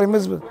የካራቆሪ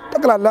ህዝብ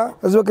ጠቅላላ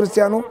ህዝበ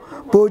ክርስቲያኑ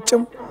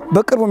በውጭም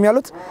በቅርቡም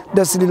ያሉት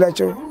ደስ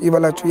ሊላቸው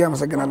ይበላችሁ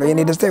ያመሰግናለሁ የኔ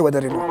ደስታ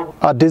ይወደር ነው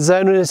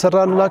ዲዛይኑን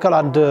የሰራልን አካል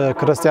አንድ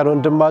ክርስቲያን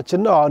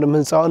ወንድማችን ነው አሁንም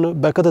ህንጻውን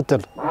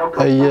በክትትል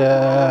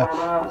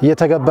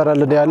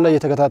እየተገበረልን ያለ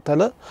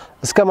እየተከታተለ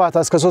እስከ ማታ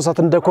እስከ 3 ሰዓት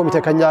እንደ ኮሚቴ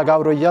ከኛ ጋር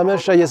አብሮ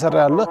እያመሸ እየሰራ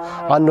ያለ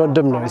አንድ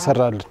ወንድም ነው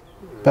ይሰራልን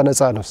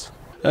በነፃ ነው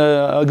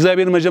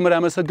እግዚአብሔር መጀመሪያ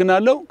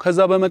ያመሰግናለሁ ከዛ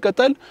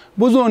በመቀጠል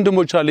ብዙ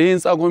ወንድሞች አለ ይሄ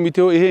ህንጻ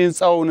ኮሚቴው ይሄ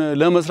ህንጻውን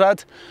ለመስራት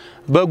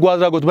በጎ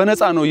አድራጎት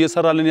በነፃ ነው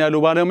እየሰራልን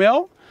ያለው ባለሙያው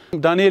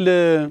ዳንኤል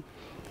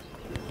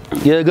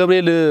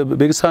የገብርኤል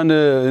ቤክሳን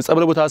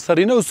ጸበል ቦታ አሰሪ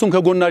ነው እሱም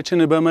ከጎናችን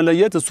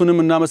በመለየት እሱንም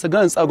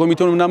እናመሰግናለን ህንጻ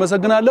ኮሚቴውንም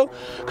እናመሰግናለሁ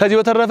ከዚህ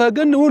በተረፈ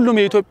ግን ሁሉም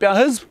የኢትዮጵያ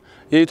ህዝብ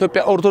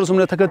የኢትዮጵያ ኦርቶዶክስ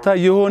እምነት ተከታይ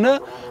የሆነ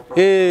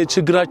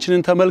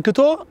ችግራችንን ተመልክቶ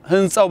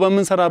ህንጻው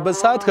በመንሰራበት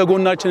ሰዓት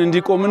ከጎናችን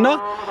እንዲቆምና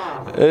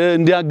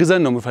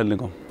እንዲያግዘን ነው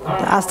የምፈልገው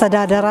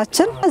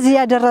አስተዳደራችን እዚህ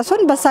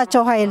ያደረሱን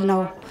በሳቸው ኃይል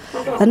ነው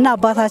እና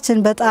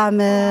አባታችን በጣም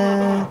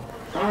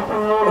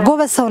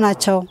ጎበዝ ሰው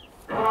ናቸው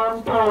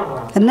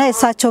እና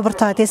የሳቸው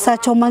ብርታት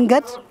የሳቸው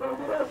መንገድ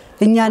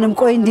እኛንም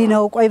ቆይ እንዲ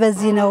ነው ቆይ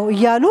በዚህ ነው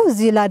ይያሉ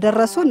እዚህ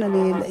ላደረሱን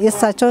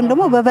የሳቸውን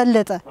ደሞ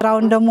በበለጠ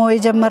ራውን ደሞ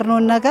የጀመርነው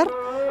ነገር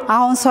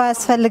አሁን ሰው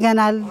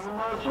ያስፈልገናል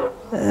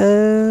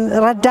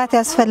ረዳት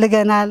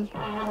ያስፈልገናል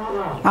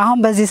አሁን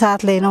በዚህ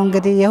ሰዓት ላይ ነው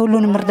እንግዲህ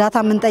የሁሉንም እርዳታ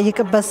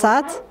የምንጠይቅበት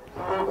ሰዓት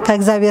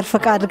ከእግዚአብሔር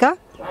ፍቃድ ጋር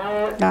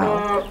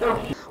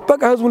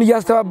በቃ ህዝቡን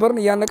ያስተባበርን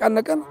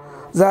ያነቃነቀን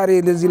ዛሬ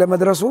ለዚህ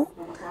ለመድረሱ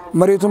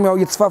መሬቱም ያው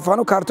እየተስፋፋ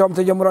ነው ካርታውም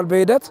ተጀምሯል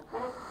በሂደት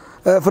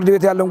ፍርድ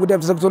ቤት ያለውን ጉዳይ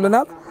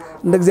ተዘግቶልናል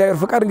እንደ እግዚአብሔር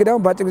ፍቃድ እንግዲህ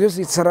አሁን ባጭ ጊዜ ውስጥ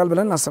ይተሰራል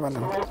ብለን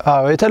እናስባለን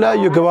አዎ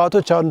የተለያዩ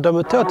ግባቶች አሁን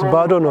እንደምታዩት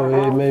ባዶ ነው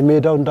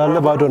ሜዳው እንዳለ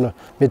ባዶ ነው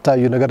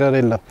የሚታዩ ነገር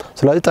የለም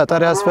ስለዚህ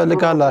ጠጠር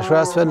ያስፈልጋል አሸዋ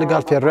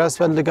ያስፈልጋል ፌሮ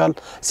ያስፈልጋል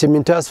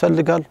ሲሚንቶ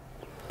ያስፈልጋል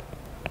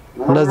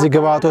እነዚህ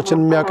ግባቶችን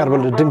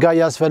የሚያቀርብልን ድንጋይ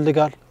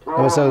ያስፈልጋል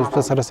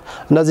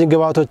እነዚህ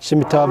ግባቶች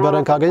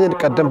የሚተባበረን ካገኘን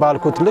ቀደም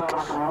ባልኩት ልክ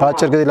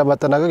ባጭር ጊዜ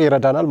ለማጠናቀቅ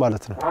ይረዳናል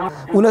ማለት ነው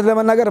እውነት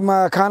ለመናገር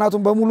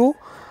ካህናቱን በሙሉ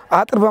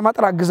አጥር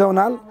በማጥር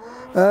አግዘውናል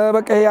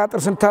በቃ ይሄ አጥር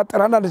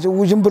ስንታጠራና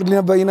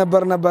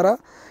ውጅንብር ነበረ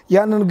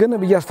ያንን ግን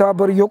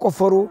በያስተባበሩ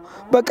እየቆፈሩ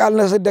በቃ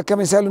አልነሰ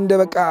ደከመኝ ሳይሉ እንደ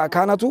በቃ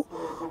ካህናቱ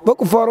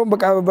በቁፋሮም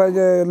በቃ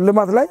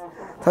ልማት ላይ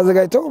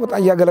ተዘጋጅተው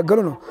በጣም ያገለገሉ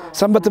ነው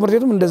ሰንበት ትምህርት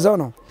ቤቱም እንደዛው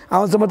ነው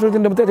አሁን ሰንበት ትምህርት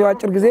እንደምታዩት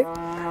ያጭር ጊዜ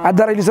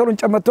አዳራሽ ሊሰሩን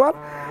ጨመተዋል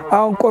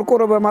አሁን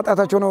ቆርቆሮ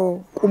በማጣታቸው ነው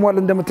ቁሟል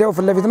እንደምታዩት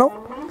ፍለፊት ነው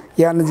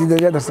ያን እዚህ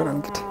ደረጃ ደርሰናል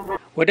እንግዲህ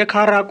ወደ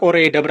ካራቆሬ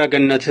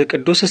ደብረገነት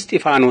ቅዱስ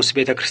እስጢፋኖስ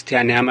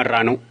ቤተክርስቲያን ያመራ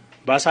ነው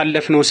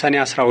ባሳለፍነው ሰኔ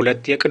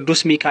 12 የቅዱስ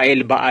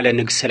ሚካኤል በዓለ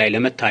ንግስ ላይ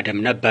ለመታደም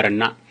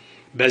ነበርና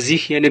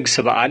በዚህ የንግስ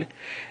በዓል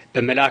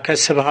በመላከ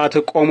ስብሃት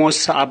ቆሞስ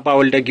አባ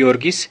ወልደ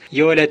ጊዮርጊስ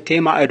የወለቴ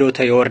ማዕዶተ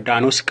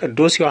ዮርዳኖስ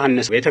ቅዱስ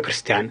ዮሐንስ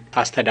ቤተክርስቲያን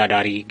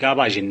አስተዳዳሪ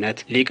ጋባዥነት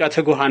ሊቀ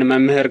ትጉሃን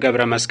መምህር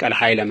ገብረ መስቀል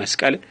ኃይለ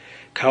መስቀል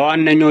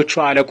ከዋነኞቹ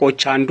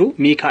አለቆች አንዱ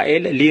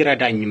ሚካኤል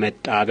ሊረዳኝ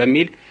መጣ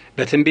በሚል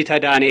በትንቢተ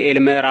ዳንኤል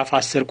ምዕራፍ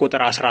 10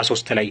 ቁጥር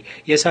 13 ላይ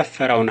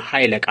የሰፈረውን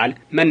ኃይለ ቃል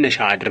መነሻ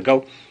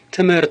አድርገው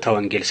ትምህርተ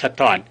ወንጌል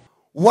ሰጥተዋል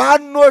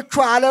ዋኖቹ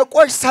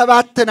አለቆች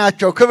 7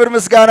 ናቸው ክብር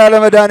ምስጋና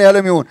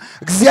ለመድኃኔዓለም ይሁን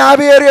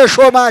እግዚአብሔር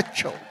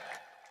የሾማቸው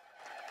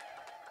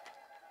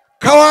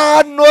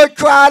ከዋኖቹ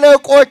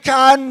አለቆች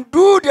አንዱ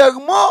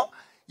ደግሞ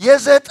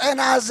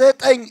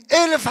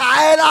የ99,000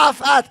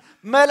 አእላፋት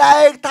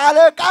መላእክት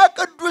አለቃ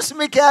ቅዱስ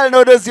ሚካኤል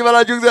ነው ደስ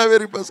ይበላችሁ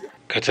እግዚአብሔር ይመስገን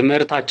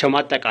ከትምህርታቸው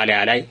ማጠቃለያ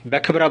ላይ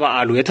በክብረ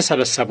በዓሉ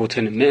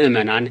የተሰበሰቡትን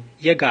ምእመናን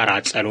የጋራ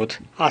ጸሎት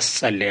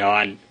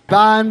አስጸልየዋል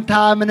ባንተ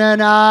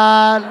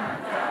አምነናል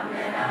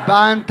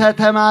ባንተ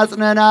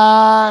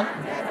ተማጽነናል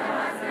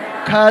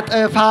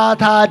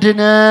ከጥፋት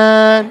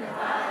አድነን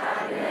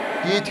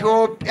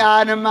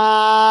ኢትዮጵያን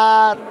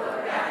ማር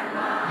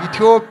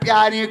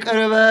ኢትዮጵያን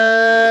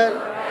ይቅርበል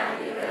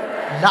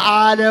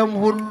ለዓለም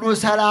ሁሉ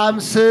ሰላም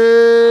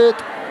ስጥ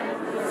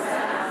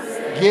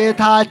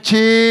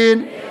ጌታችን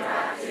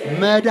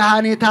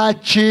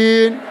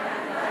መድኃኒታችን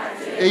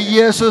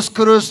ኢየሱስ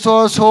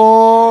ክርስቶስ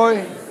ሆይ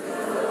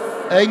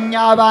እኛ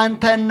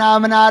ባንተ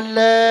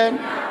እናምናለን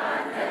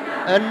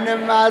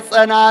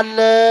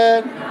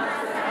እንማጸናለን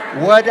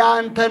ወደ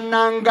አንተ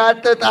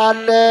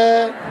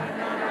እናንጋጥጣለን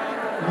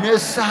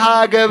ንስሐ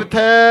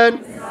ገብተን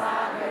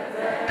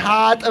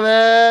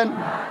ታጥበን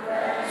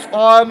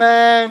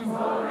ጾመን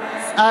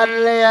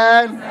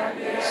ጸልየን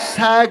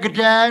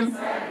ሰግደን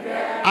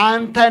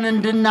አንተን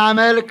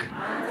እንድናመልክ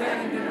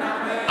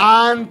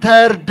አንተ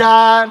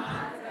እርዳን።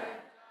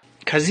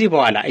 ከዚህ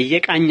በኋላ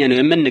እየቃኘነው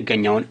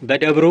የምንገኘውን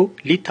በደብሩ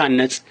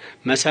ሊታነጽ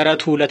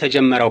መሰረቱ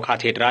ለተጀመረው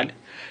ካቴድራል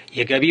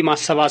የገቢ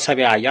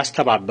ማሰባሰቢያ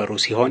ያስተባበሩ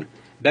ሲሆን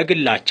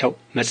በግላቸው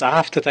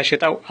መጽሐፍት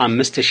ተሽጠው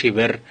 5000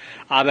 ብር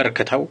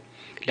አበርክተው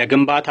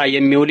ለግንባታ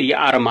የሚውል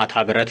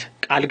የአርማታ ብረት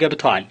ቃል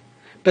ገብተዋል።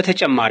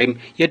 በተጨማሪም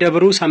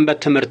የደብሩ ሰንበት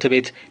ትምህርት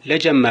ቤት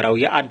ለጀመረው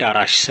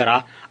የአዳራሽ ስራ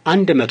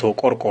 100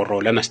 ቆርቆሮ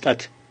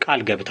ለመስጠት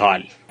ቃል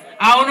ገብተዋል።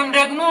 አሁንም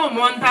ደግሞ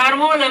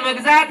ሞንታርቦ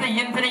ለመግዛት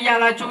እንትን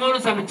ያላችሁ መሆኑ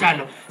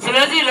ሰምቻለሁ።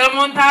 ስለዚህ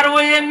ለሞንታርቦ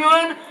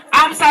የሚሆን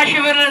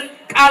 50000 ብር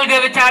ቃል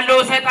ገብቻለሁ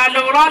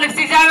ሰጣለሁ ብለዋል።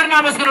 እግዚአብሔርን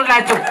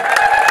አመስግኑላቸው።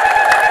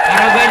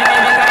 ረበድን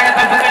በቀራ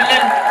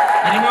ይጠብቅልን፣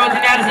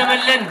 እድሜዎትን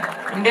ያርዝምልን፣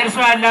 እንደርሱ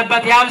ያለ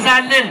አባት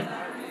ያብዛልን።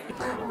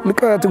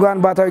 ሊቀ ትጉሃን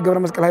ባታዊ ገብረ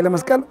መስቀል ኃይለ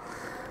መስቀል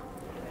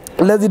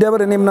ለዚህ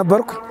ደብር እኔም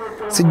ነበርኩ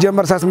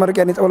ሲጀመር ሳስመርቅ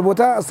ያኔ ጸበል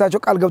ቦታ እሳቸው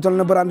ቃል ገብተው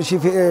ነበር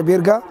 1000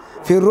 ቤርጋ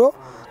ፌሮ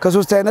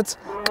ከ3 አይነት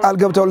ቃል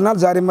ገብተውልናል።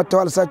 ዛሬ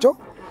መተዋል እሳቸው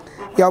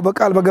ያው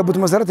በቃል በገቡት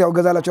መሰረት ያው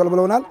ገዛላቸዋል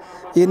ብለውናል።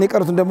 ይሄን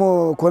የቀሩትን ደግሞ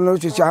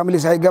ኮሎኔሎች ሐምሌ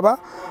ሳይገባ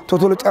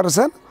ቶቶሎ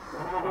ጨርሰን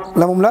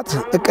ለመሙላት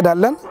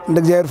እቅዳለን እንደ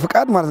እግዚአብሔር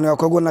ፍቃድ ማለት ነው። ያው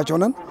ከጎናቸው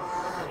ነን።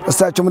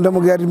 እሳቸውም ደግሞ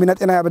እግዚአብሔር ቢና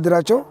ጤና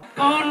ያበድራቸው።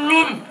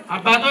 ሁሉም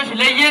አባቶች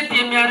ለየት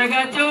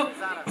የሚያደርጋቸው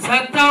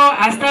ሰጥተው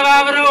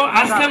አስተባብረው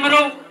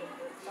አስተምረው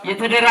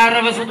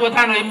የተደራረበ ስጦታ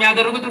ነው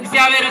የሚያደርጉት።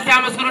 እግዚአብሔር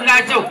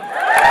ሲያመስግኑላቸው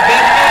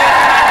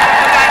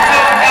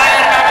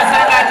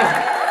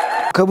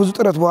ከብዙ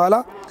ጥረት በኋላ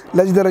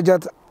ለዚህ ደረጃ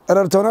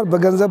ረድተውናል።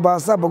 በገንዘብ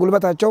በሐሳብ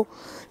በጉልበታቸው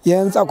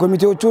የህንጻ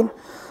ኮሚቴዎቹን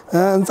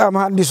ህንጻ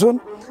መሐንዲሱን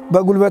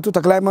በጉልበቱ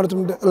ተክለ ሃይማኖት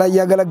ላይ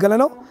ያገለገለ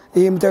ነው።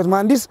 ይሄ የምታዩት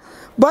መሐንዲስ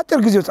በአጭር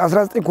ጊዜ ውስጥ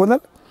 19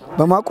 ኮሎኔል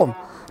በማቆም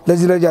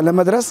ለዚህ ደረጃ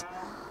ለመድረስ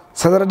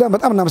ሰደረዳ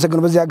በጣም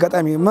እናመሰግናለን። በዚህ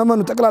አጋጣሚ መመኑ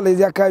ጠቅላላ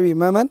የዚህ አካባቢ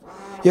መመን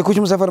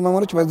የኩችም ሰፈር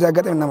መመኖች በዚህ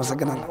አጋጣሚ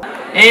እናመሰግናለን።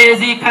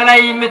 እዚህ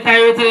ከላይ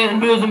የምታዩት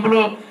እንዲሁ ዝም ብሎ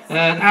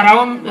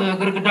ጣራውም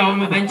ግርግዳውም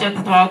በእንጨት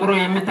ተዋቅሮ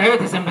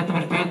የምታዩት የሰንበት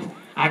ትምህርት ቤት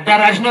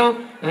አዳራሽ ነው።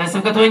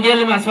 ስብከተ ወንጌል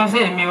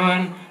ማስፋፊያ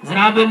የሚሆን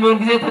ዝናብ በሚሆን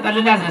ጊዜ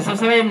ተጠልላ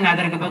ስብሰባ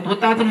የምናደርግበት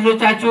ወጣት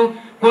ልጆቻችሁ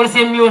ኮርስ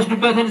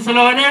የሚወስዱበትን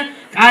ስለሆነ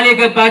ቃል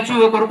የገባችሁ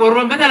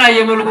በቆርቆሮም በተለያየ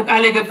መልኩ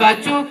ቃል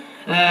የገባችሁ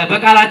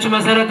በቃላችሁ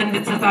መሰረት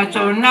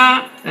እንድትሰጣቸውና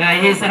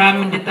ይሄ ስራም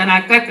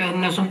እንዲጠናቀቅ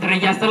እነሱም ጥሪ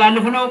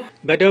ያስተላልፉ ነው።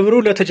 በደብሩ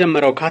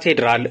ለተጀመረው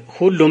ካቴድራል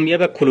ሁሉም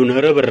የበኩሉን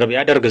ርብርብ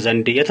ያደርግ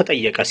ዘንድ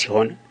የተጠየቀ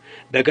ሲሆን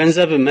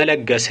በገንዘብ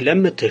መለገስ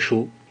ለምትሹ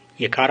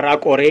የካራ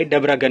ቆሬ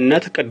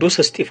ደብረገነት ቅዱስ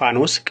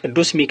እስጢፋኖስ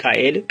ቅዱስ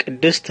ሚካኤል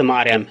ቅድስት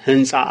ማርያም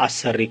ህንጻ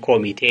አሰሪ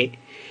ኮሚቴ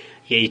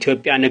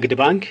የኢትዮጵያ ንግድ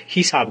ባንክ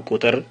ሂሳብ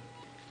ቁጥር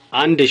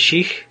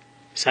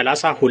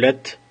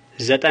 1032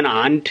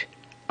 91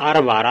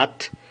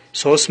 44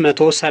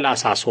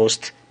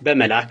 333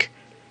 በመላክ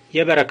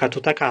የበረከቱ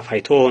ተካፋይ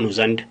ተሆኑ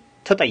ዘንድ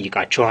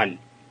ተጠይቃችኋል።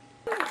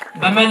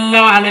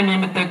 በመላው ዓለም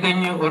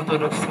የምትገኙ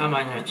ኦርቶዶክስ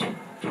አማኞች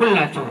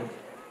ሁላችሁ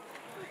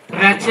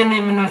ጥሪያችንን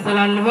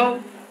የምናስተላልፈው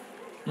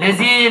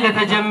ለዚህ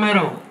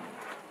ለተጀመረው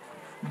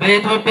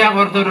በኢትዮጵያ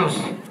ኦርቶዶክስ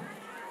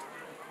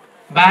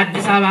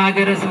በአዲስ አበባ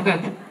ሀገረ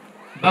ስብከት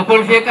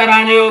በኮልፌ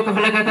ቀራኒዮ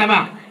ክፍለ ከተማ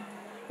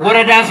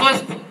ወረዳ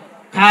 3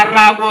 ካራ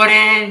ቆሬ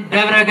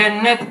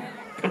ደብረገነት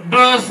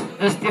ቅዱስ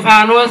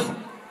እስጢፋኖስ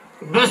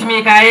ቅዱስ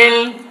ሚካኤል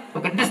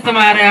ቅድስት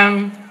ማርያም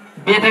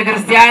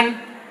ቤተክርስቲያን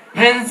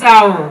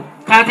ህንጻው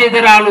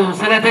ካቴድራሉ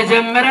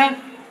ስለተጀመረ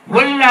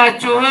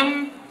ሁላችሁም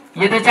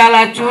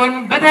የተቻላችሁን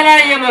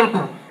በተለያየ መልኩ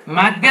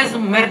ማገዝ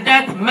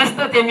መርዳት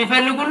መስጠት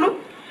የሚፈልጉሉ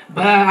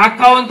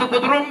በአካውንት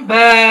ቁጥሩም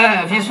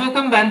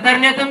በፌስቡክም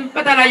በኢንተርኔትም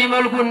በተለያየ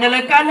መልኩ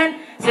እንለቃለን።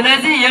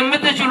 ስለዚህ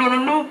የምትችሉን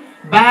ሁሉ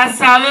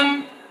በሐሳብም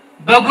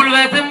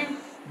በጉልበትም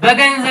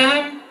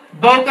በገንዘብም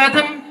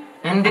በእውቀትም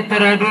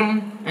እንድትረዱን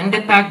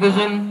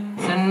እንድታግዙን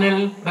ስንል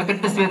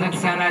በቅድስት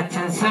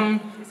ቤተክርስቲያናችን ስም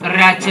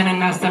ጥሪያችንን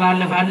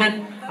እናስተላልፋለን።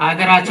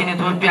 አገራችን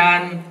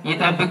ኢትዮጵያን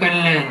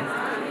ይጠብቅልን፣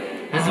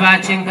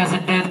 ህዝባችን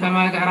ከስደት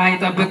ከመከራ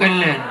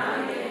ይጠብቅልን፣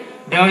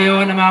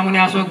 ደዌውን ሕማሙን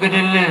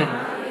ያስወግድልን፣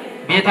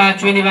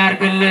 ቤታችሁን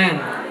ይባርክልን።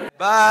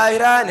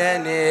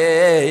 ባይራነኔ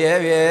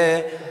የቤ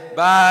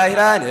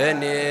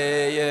ባይራነኔ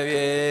የቤ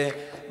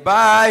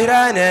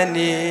ባይራነኔ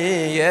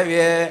የቤ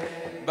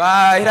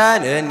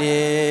ባይራነኔ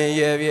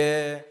የቤ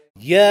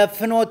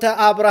የፍኖተ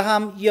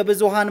አብርሃም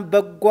የብዙሃን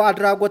በጎ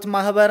አድራጎት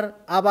ማህበር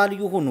አባል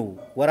ይሁኑ።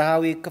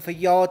 ወርሃዊ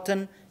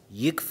ክፍያዎትን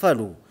ይክፈሉ።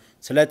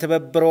 ስለ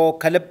ተበብሮ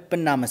ከልብ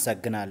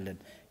እናመሰግናለን።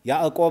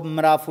 ያዕቆብ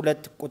ምዕራፍ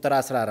 2 ቁጥር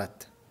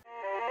 14